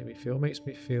does it make me feel? It makes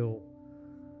me feel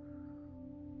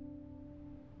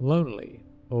lonely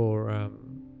or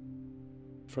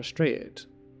frustrated.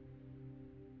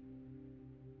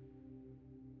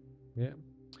 Yeah.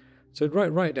 So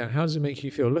write down. How does it make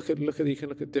you feel? You can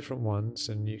look at different ones,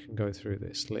 and you can go through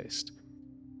this list.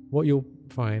 What you'll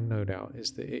find, no doubt,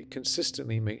 is that it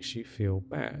consistently makes you feel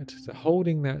bad. So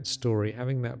holding that story,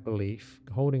 having that belief,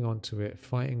 holding on to it,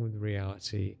 fighting with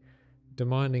reality,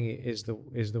 demanding it is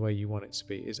the way you want it to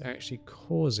be, is actually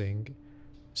causing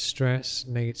stress,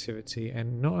 negativity,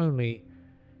 and not only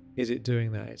is it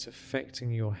doing that, it's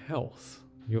affecting your health,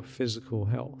 your physical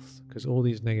health, because all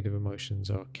these negative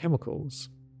emotions are chemicals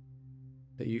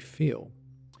that you feel.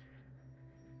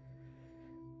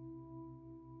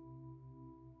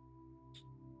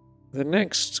 The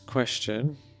next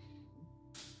question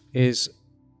is,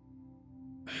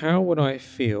 how would I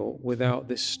feel without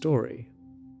this story?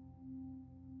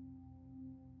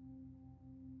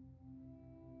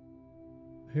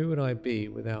 Who would I be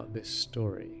without this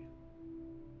story?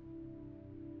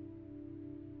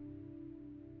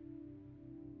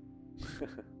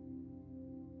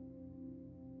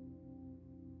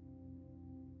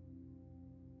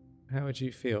 How would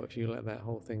you feel if you let that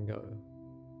whole thing go?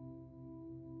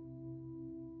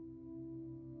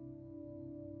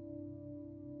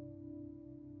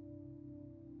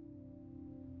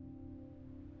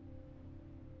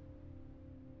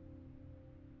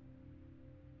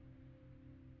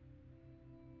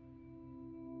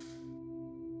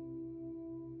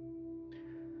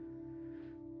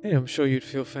 Yeah, I'm sure you'd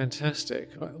feel fantastic.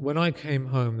 When I came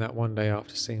home that one day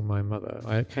after seeing my mother,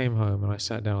 I came home and I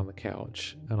sat down on the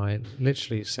couch and I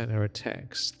literally sent her a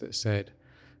text that said,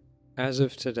 "As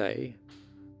of today,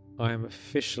 I am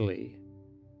officially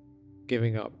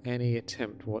giving up any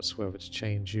attempt whatsoever to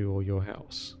change you or your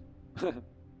house." And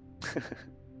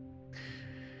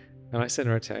I sent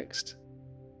her a text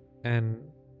and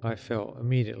I felt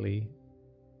immediately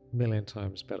a million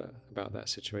times better about that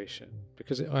situation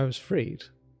because I was freed.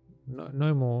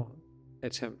 No more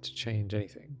attempt to change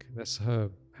anything. That's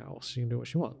her house. She can do what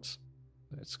she wants.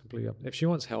 It's completely up. If she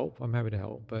wants help, I'm happy to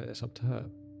help, but it's up to her.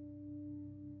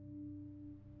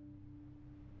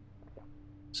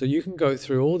 So you can go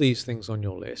through all these things on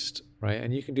your list, right?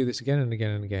 And you can do this again and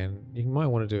again and again. You might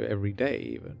want to do it every day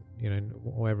even,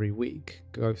 or every week.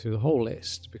 Go through the whole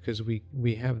list because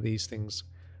we have these things,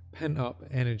 pent up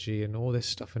energy and all this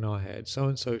stuff in our head. So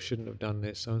and so shouldn't have done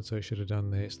this. So and so should have done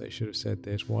this. They should have said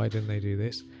this. Why didn't they do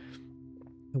this?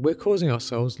 And we're causing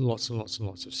ourselves lots and lots and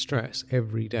lots of stress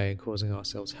every day and causing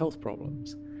ourselves health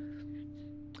problems.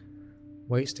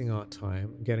 Wasting our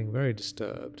time, getting very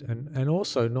disturbed, and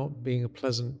also not being a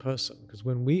pleasant person. Because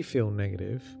when we feel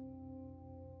negative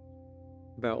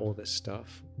about all this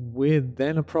stuff, we're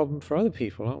then a problem for other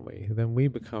people, aren't we? Then we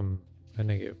become a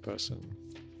negative person.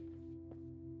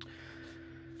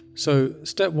 So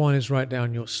step 1 is write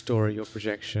down your story, your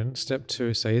projection. Step 2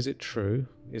 is say, is it true?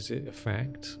 Is it a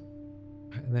fact?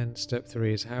 And then step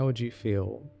 3 is how would you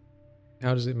feel?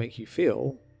 How does it make you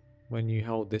feel when you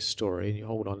hold this story and you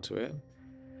hold on to it?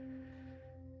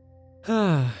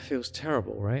 Feels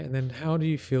terrible, right? And then how do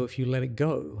you feel if you let it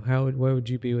go? Where would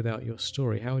you be without your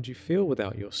story? How would you feel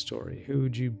without your story? Who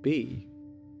would you be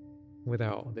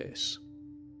without this?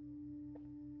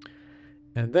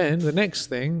 And then the next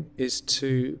thing is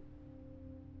to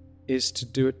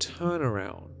do a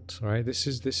turnaround, right? This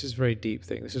is a very deep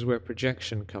thing. This is where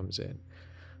projection comes in.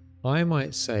 I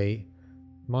might say,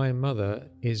 my mother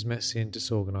is messy and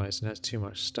disorganized and has too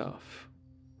much stuff,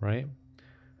 right?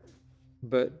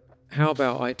 But how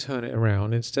about I turn it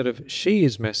around? Instead of she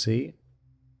is messy,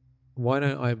 why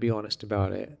don't I be honest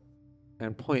about it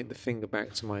and point the finger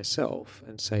back to myself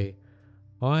and say,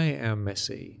 I am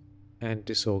messy and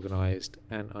disorganized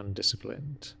and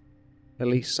undisciplined, at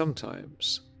least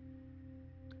sometimes.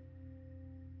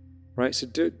 Right, so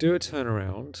do a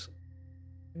turnaround.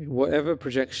 Whatever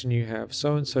projection you have,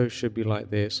 so-and-so should be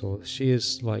like this, or she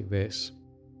is like this.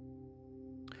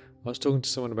 I was talking to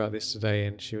someone about this today,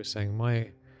 and she was saying,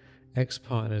 my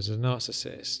ex-partner is a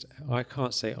narcissist. I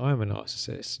can't say I'm a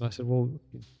narcissist. And I said, well,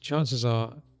 chances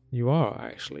are you are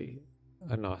actually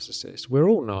a narcissist. We're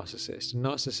all narcissists. And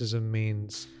narcissism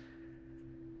means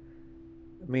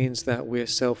that we're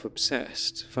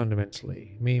self-obsessed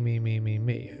fundamentally. Me.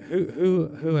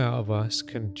 Who out of us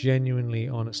can genuinely,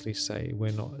 honestly say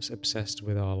we're not obsessed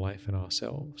with our life and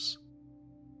ourselves?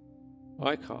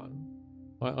 I can't.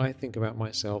 I think about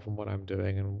myself and what I'm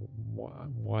doing and what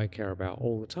I care about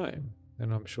all the time,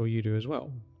 and I'm sure you do as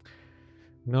well.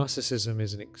 Narcissism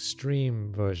is an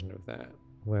extreme version of that,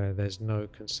 where there's no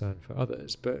concern for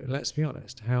others. But let's be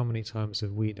honest, how many times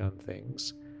have we done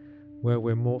things where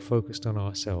we're more focused on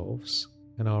ourselves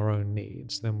and our own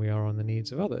needs than we are on the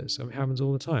needs of others? I mean, it happens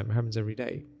all the time. It happens every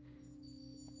day,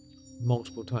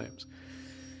 multiple times.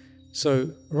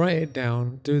 So write it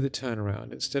down, do the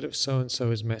turnaround. Instead of so-and-so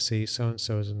is messy,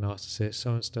 so-and-so is a narcissist,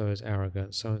 so-and-so is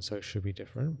arrogant, so-and-so should be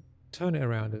different, turn it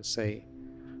around and say,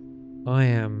 I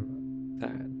am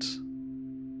that.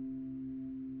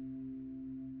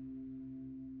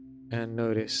 And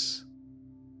notice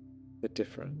the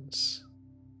difference.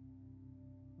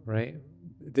 Right?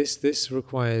 This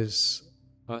requires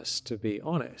us to be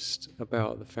honest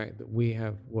about the fact that we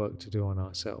have work to do on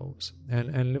ourselves.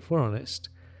 And if we're honest,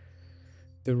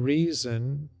 the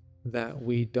reason that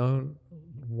we don't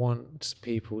want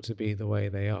people to be the way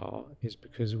they are is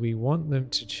because we want them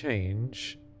to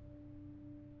change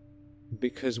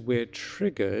because we're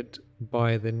triggered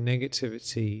by the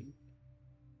negativity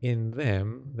in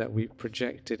them that we've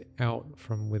projected out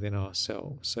from within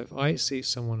ourselves. So if I see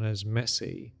someone as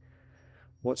messy,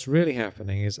 what's really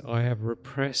happening is I have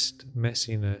repressed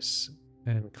messiness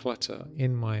and clutter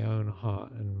in my own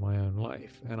heart and my own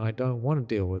life, and I don't want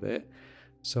to deal with it,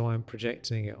 so I'm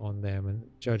projecting it on them and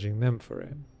judging them for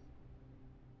it.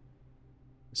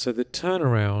 So the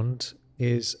turnaround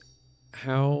is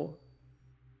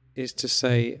to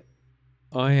say,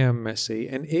 I am messy,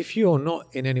 and if you're not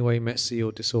in any way messy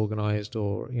or disorganized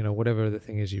or whatever the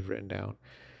thing is you've written down,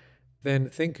 then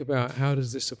think about, how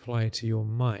does this apply to your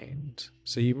mind?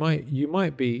 So you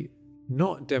might be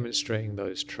not demonstrating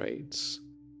those traits.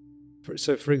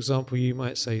 So for example, you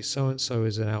might say so and so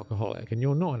is an alcoholic, and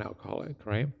you're not an alcoholic,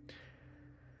 right?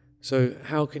 So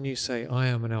how can you say I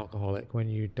am an alcoholic when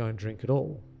you don't drink at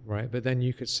all, right? But then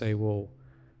you could say, well,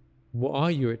 what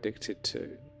are you addicted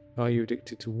to? Are you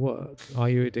addicted to work? Are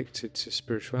you addicted to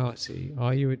spirituality?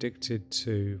 Are you addicted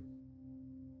to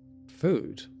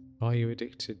food? Are you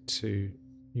addicted to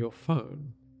your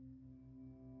phone?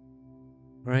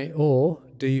 Right? Or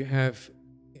do you have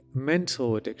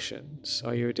mental addictions?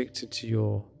 Are you addicted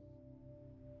to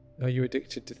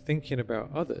thinking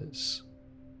about others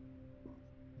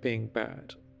being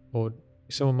bad? Or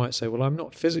someone might say, well, I'm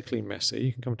not physically messy.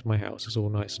 You can come to my house, it's all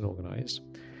nice and organized.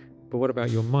 But what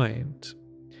about your mind?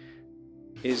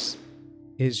 Is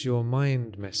your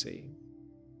mind messy?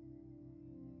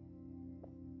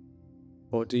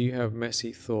 Or do you have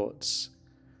messy thoughts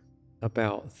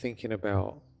about thinking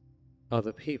about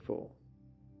other people?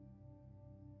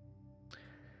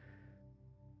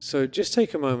 So just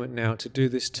take a moment now to do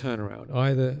this turnaround.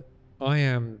 Either I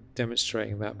am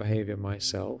demonstrating that behavior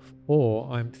myself,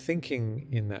 or I'm thinking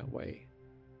in that way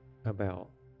about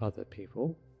other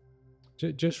people.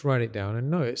 Just write it down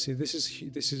and notice. See, this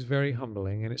is very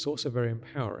humbling, and it's also very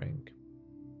empowering.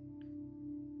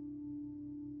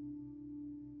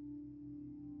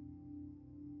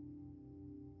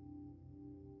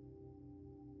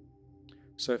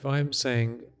 So if I'm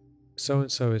saying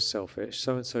so-and-so is selfish,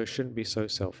 so-and-so shouldn't be so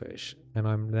selfish, and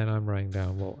I'm writing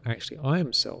down, well, actually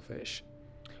I'm selfish.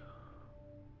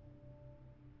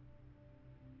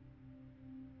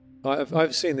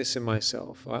 I've seen this in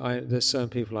myself. There's certain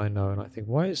people I know, and I think,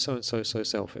 why is so-and-so so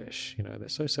selfish? They're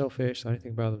so selfish, they only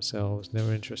think about themselves,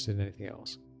 never interested in anything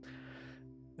else.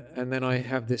 And then I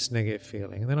have this negative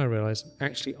feeling, and then I realize,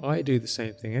 actually, I do the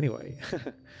same thing anyway.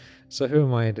 So who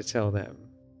am I to tell them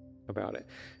about it?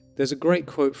 There's a great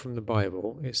quote from the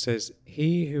Bible. It says,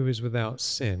 "He who is without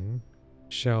sin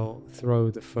shall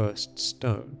throw the first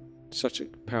stone." Such a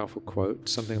powerful quote,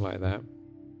 something like that.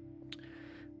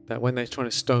 That when they're trying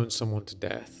to stone someone to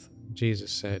death,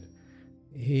 Jesus said,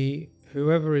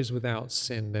 whoever is without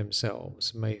sin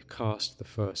themselves may cast the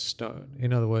first stone.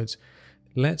 In other words,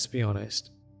 let's be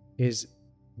honest,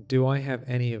 do I have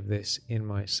any of this in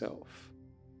myself?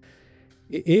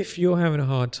 If you're having a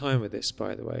hard time with this,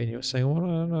 by the way, and you're saying,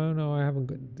 well, no, I haven't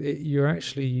got,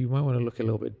 you might want to look a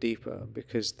little bit deeper,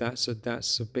 because that's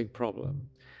a big problem.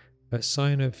 A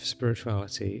sign of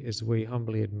spirituality is we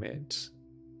humbly admit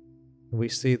we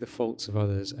see the faults of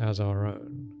others as our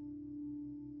own.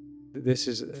 This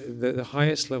is the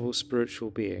highest level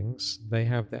spiritual beings. They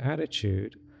have the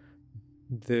attitude,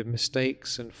 the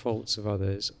mistakes and faults of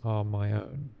others are my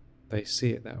own. They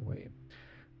see it that way.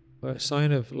 A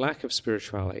sign of lack of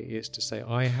spirituality is to say,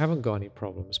 I haven't got any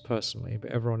problems personally,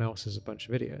 but everyone else is a bunch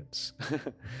of idiots.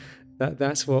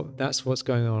 That's what's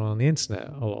going on the internet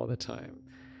a lot of the time.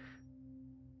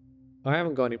 I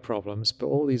haven't got any problems, but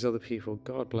all these other people,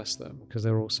 God bless them, because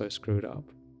they're all so screwed up.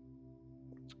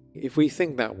 If we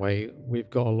think that way, we've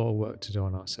got a lot of work to do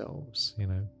on ourselves,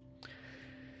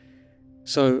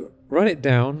 So write it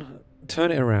down,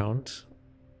 turn it around.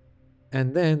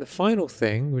 And then the final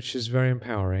thing, which is very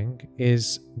empowering,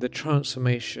 is the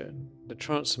transformation. The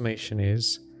transformation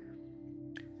is,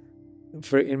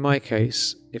 in my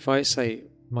case, if I say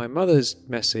my mother's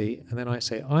messy and then I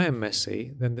say I am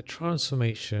messy, then the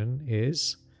transformation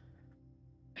is,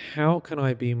 how can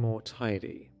I be more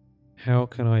tidy? How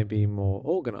can I be more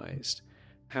organized?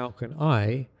 How can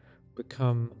I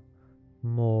become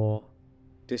more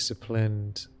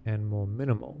disciplined and more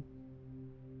minimal?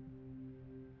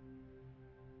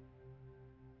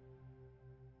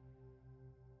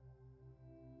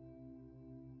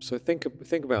 So think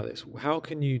about this. How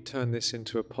can you turn this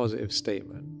into a positive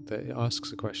statement that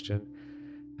asks a question?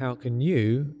 How can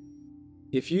you,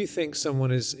 if you think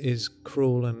someone is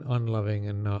cruel and unloving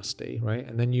and nasty, right?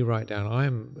 And then you write down,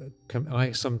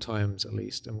 I sometimes at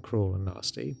least am cruel and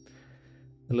nasty,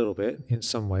 a little bit in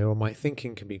some way, or my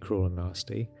thinking can be cruel and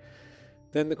nasty.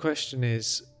 Then the question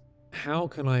is, how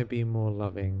can I be more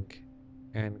loving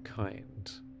and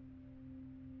kind?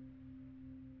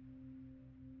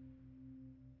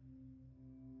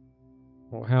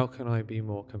 Or how can I be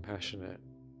more compassionate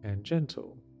and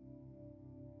gentle?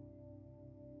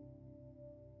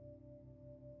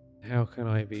 How can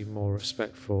I be more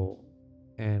respectful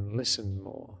and listen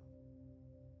more?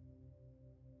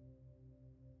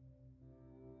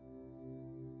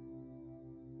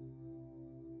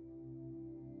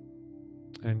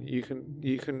 And you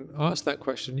can ask that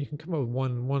question. You can come up with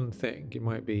one thing. It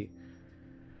might be,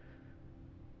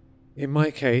 in my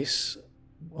case,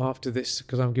 after this,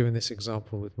 because I'm giving this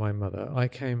example with my mother, I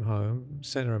came home,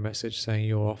 sent her a message saying,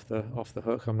 "You're off the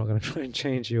hook. I'm not going to try and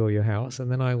change you or your house."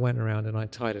 And then I went around and I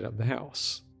tidied up the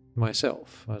house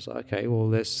myself. I was like, okay, well,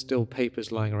 there's still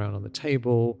papers lying around on the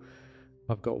table.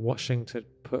 I've got washing to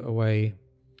put away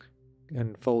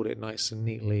and fold it nice and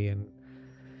neatly, and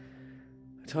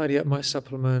tidy up my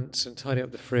supplements and tidy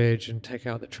up the fridge and take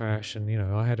out the trash. And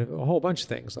I had a whole bunch of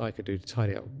things that I could do to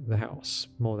tidy up the house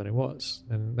more than it was.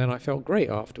 And then I felt great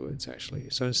afterwards, actually.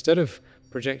 So instead of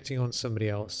projecting on somebody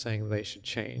else saying they should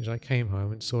change, I came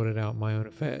home and sorted out my own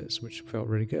affairs, which felt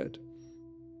really good.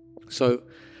 So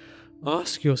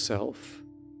ask yourself,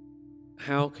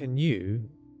 how can you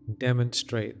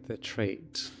demonstrate the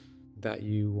trait that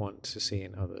you want to see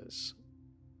in others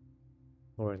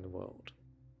or in the world?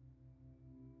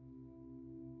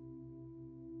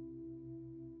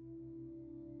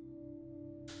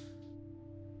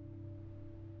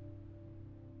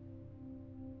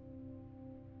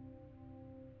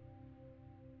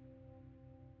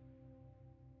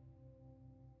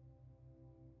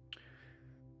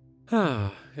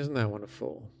 Isn't that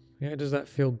wonderful? Yeah, does that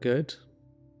feel good?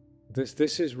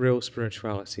 This is real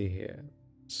spirituality here.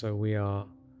 So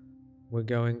we're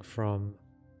going from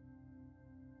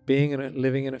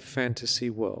living in a fantasy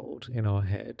world in our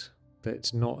head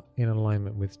that's not in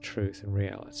alignment with truth and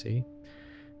reality,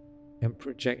 and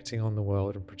projecting on the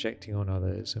world and projecting on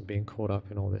others and being caught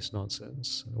up in all this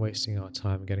nonsense and wasting our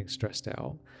time and getting stressed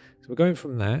out. So we're going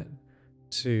from that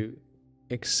to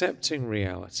accepting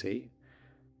reality,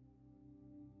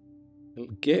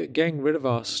 getting rid of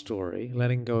our story,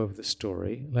 letting go of the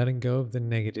story, letting go of the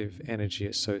negative energy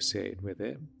associated with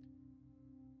it,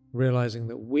 realizing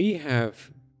that we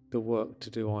have the work to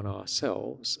do on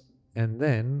ourselves, and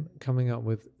then coming up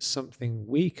with something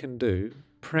we can do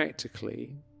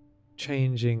practically,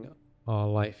 changing our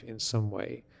life in some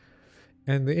way.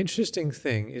 And the interesting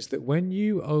thing is that when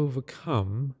you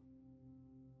overcome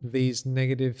these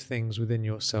negative things within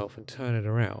yourself and turn it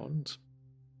around,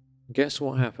 guess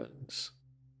what happens?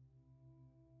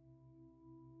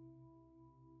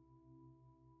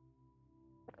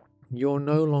 You're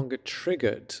no longer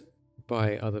triggered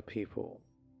by other people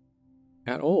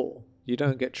at all. You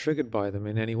don't get triggered by them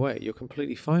in any way. You're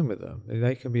completely fine with them.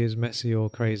 They can be as messy or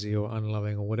crazy or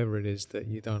unloving or whatever it is that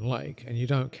you don't like, and you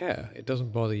don't care. It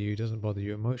doesn't bother you. It doesn't bother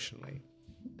you emotionally.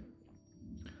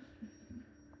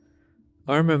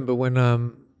 I remember when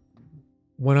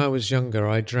I was younger,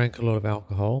 I drank a lot of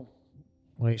alcohol.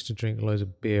 I used to drink loads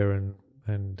of beer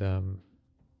and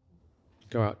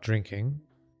go out drinking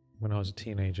when I was a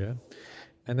teenager.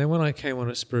 And then when I came on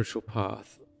a spiritual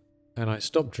path and I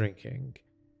stopped drinking,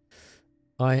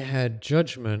 I had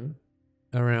judgment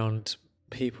around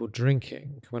people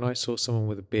drinking. When I saw someone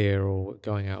with a beer or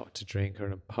going out to drink or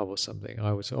in a pub or something,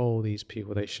 I would say, "Oh, these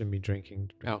people, they shouldn't be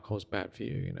drinking. Alcohol's bad for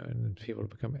you," and people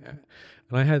become. And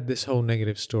I had this whole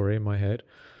negative story in my head.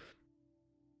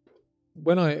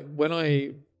 When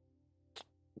I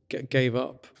gave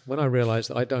up, when I realized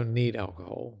that I don't need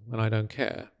alcohol and I don't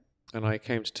care, and I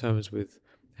came to terms with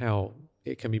how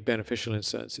it can be beneficial in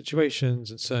certain situations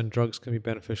and certain drugs can be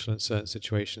beneficial in certain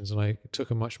situations, and I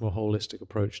took a much more holistic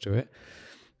approach to it,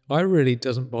 it really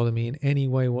doesn't bother me in any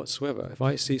way whatsoever. If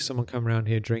I see someone come around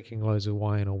here drinking loads of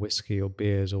wine or whiskey or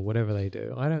beers or whatever they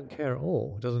do, I don't care at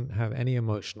all. It doesn't have any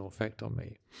emotional effect on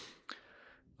me.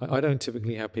 I don't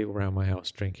typically have people around my house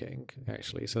drinking,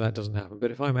 actually, so that doesn't happen. But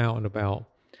if I'm out and about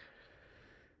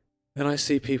and I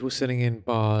see people sitting in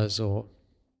bars or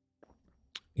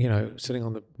sitting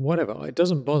on the whatever, it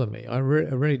doesn't bother me. It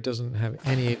really doesn't have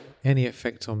any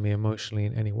effect on me emotionally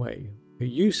in any way. It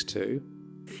used to,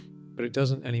 but it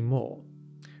doesn't anymore,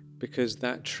 because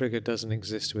that trigger doesn't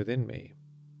exist within me.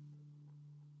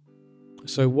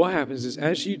 So what happens is,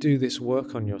 as you do this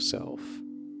work on yourself,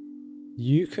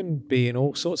 you can be in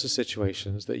all sorts of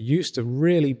situations that used to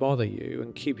really bother you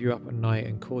and keep you up at night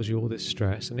and cause you all this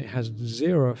stress, and it has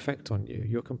zero effect on you.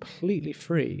 You're completely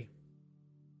free.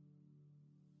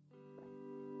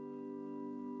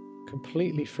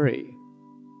 Completely free.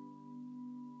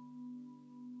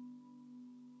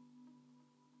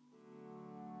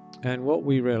 And what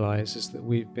we realize is that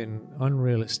we've been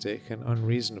unrealistic and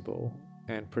unreasonable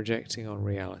and projecting on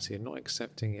reality and not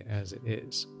accepting it as it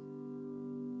is.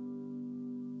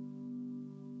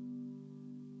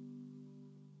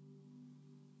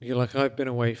 You're like, I've been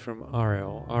away from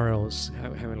Ariel. Ariel's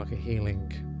having like a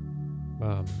healing,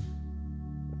 I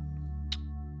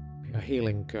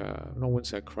wouldn't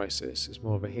say a crisis, it's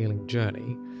more of a healing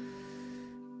journey.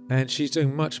 And she's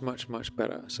doing much, much, much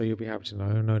better. So you'll be happy to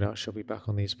know. No doubt she'll be back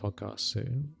on these podcasts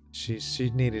soon. She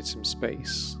needed some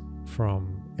space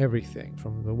from everything,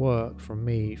 from the work, from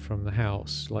me, from the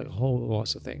house. Like whole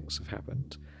lots of things have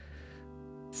happened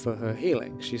for her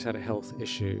healing. She's had a health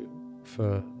issue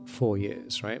for 4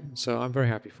 years, right? So I'm very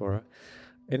happy for her.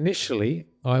 Initially,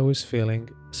 I was feeling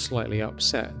slightly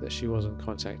upset that she wasn't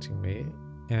contacting me,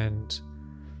 and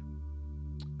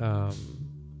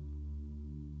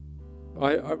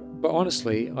but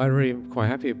honestly, I really am quite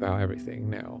happy about everything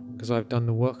now because I've done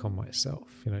the work on myself.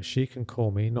 She can call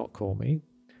me, not call me,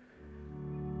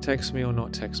 text me or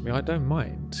not text me. I don't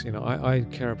mind. I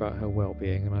care about her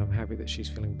well-being, and I'm happy that she's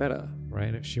feeling better, right?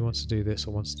 And if she wants to do this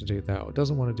or wants to do that, or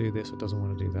doesn't want to do this or doesn't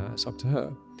want to do that, it's up to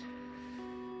her.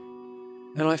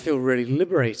 And I feel really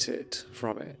liberated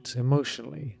from it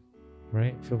emotionally,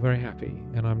 right? I feel very happy,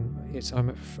 and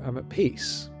I'm at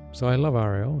peace. So I love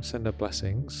Ariel. Send her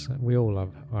blessings. We all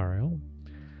love Ariel,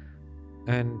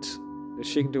 and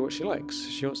she can do what she likes.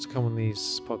 If she wants to come on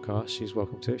these podcasts, she's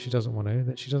welcome to. If she doesn't want to,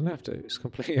 then she doesn't have to. It's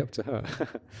completely up to her.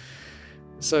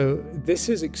 So this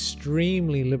is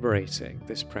extremely liberating,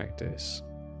 this practice,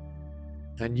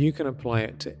 and you can apply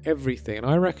it to everything. And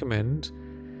I recommend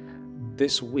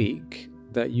this week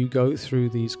that you go through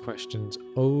these questions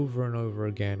over and over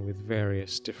again with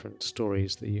various different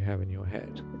stories that you have in your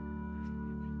head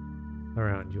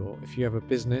around if you have a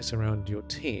business, around your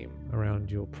team,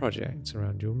 around your projects,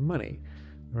 around your money,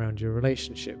 around your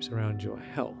relationships, around your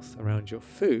health, around your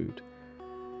food.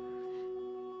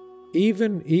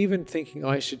 Even thinking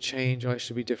I should change, I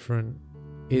should be different,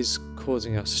 is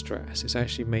causing us stress. It's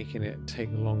actually making it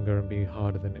take longer and be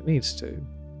harder than it needs to.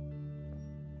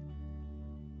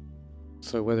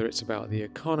 So whether it's about the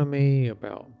economy,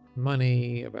 about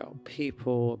money, about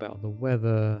people, about the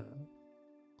weather,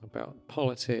 about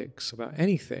politics, about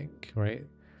anything, right?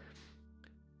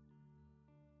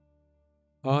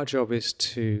 Our job is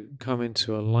to come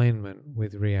into alignment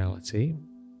with reality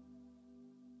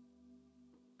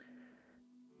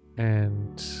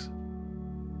and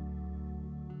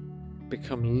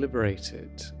become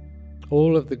liberated.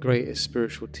 All of the greatest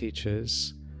spiritual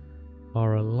teachers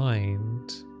are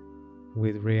aligned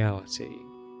with reality.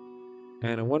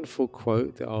 And a wonderful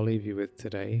quote that I'll leave you with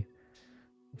today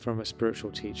from a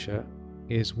spiritual teacher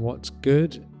is, what's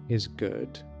good is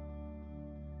good,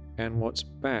 and what's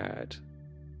bad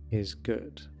is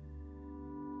good.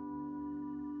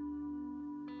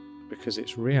 Because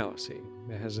it's reality.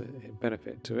 It has a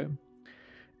benefit to it.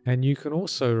 And you can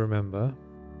also remember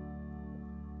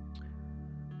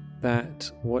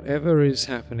that whatever is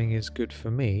happening is good for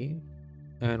me,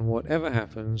 and whatever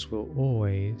happens will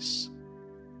always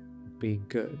be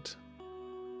good.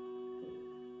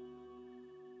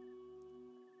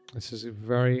 This is a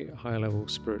very high level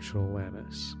spiritual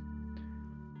awareness.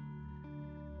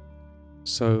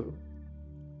 So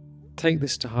take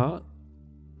this to heart.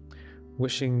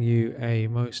 Wishing you a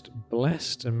most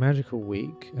blessed and magical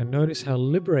week, and notice how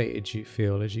liberated you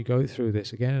feel as you go through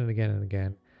this again and again and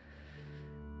again.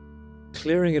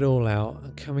 Clearing it all out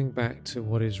and coming back to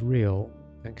what is real,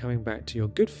 and coming back to your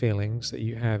good feelings that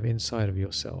you have inside of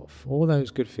yourself. All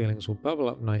those good feelings will bubble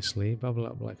up nicely, bubble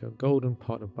up like a golden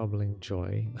pot of bubbling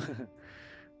joy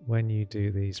when you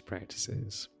do these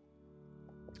practices.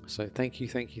 So thank you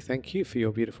for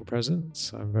your beautiful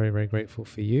presence. I'm very, very grateful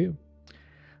for you.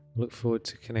 Look forward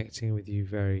to connecting with you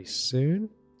very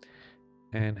soon,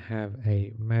 and have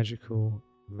a magical,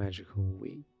 magical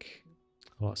week.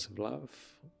 Lots of love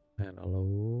and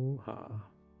aloha.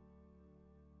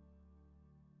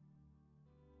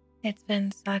 It's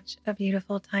been such a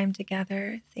beautiful time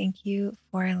together. Thank you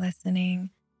for listening.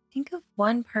 Think of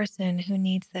one person who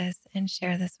needs this and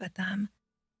share this with them.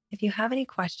 If you have any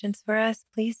questions for us,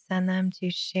 please send them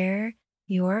to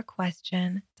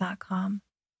shareyourquestion.com.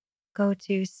 Go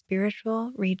to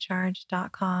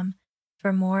spiritualrecharge.com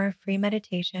for more free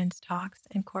meditations, talks,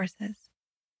 and courses.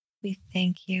 We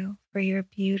thank you for your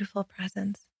beautiful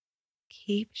presence.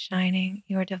 Keep shining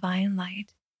your divine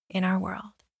light in our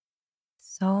world.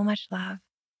 So much love,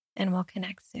 and we'll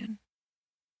connect soon.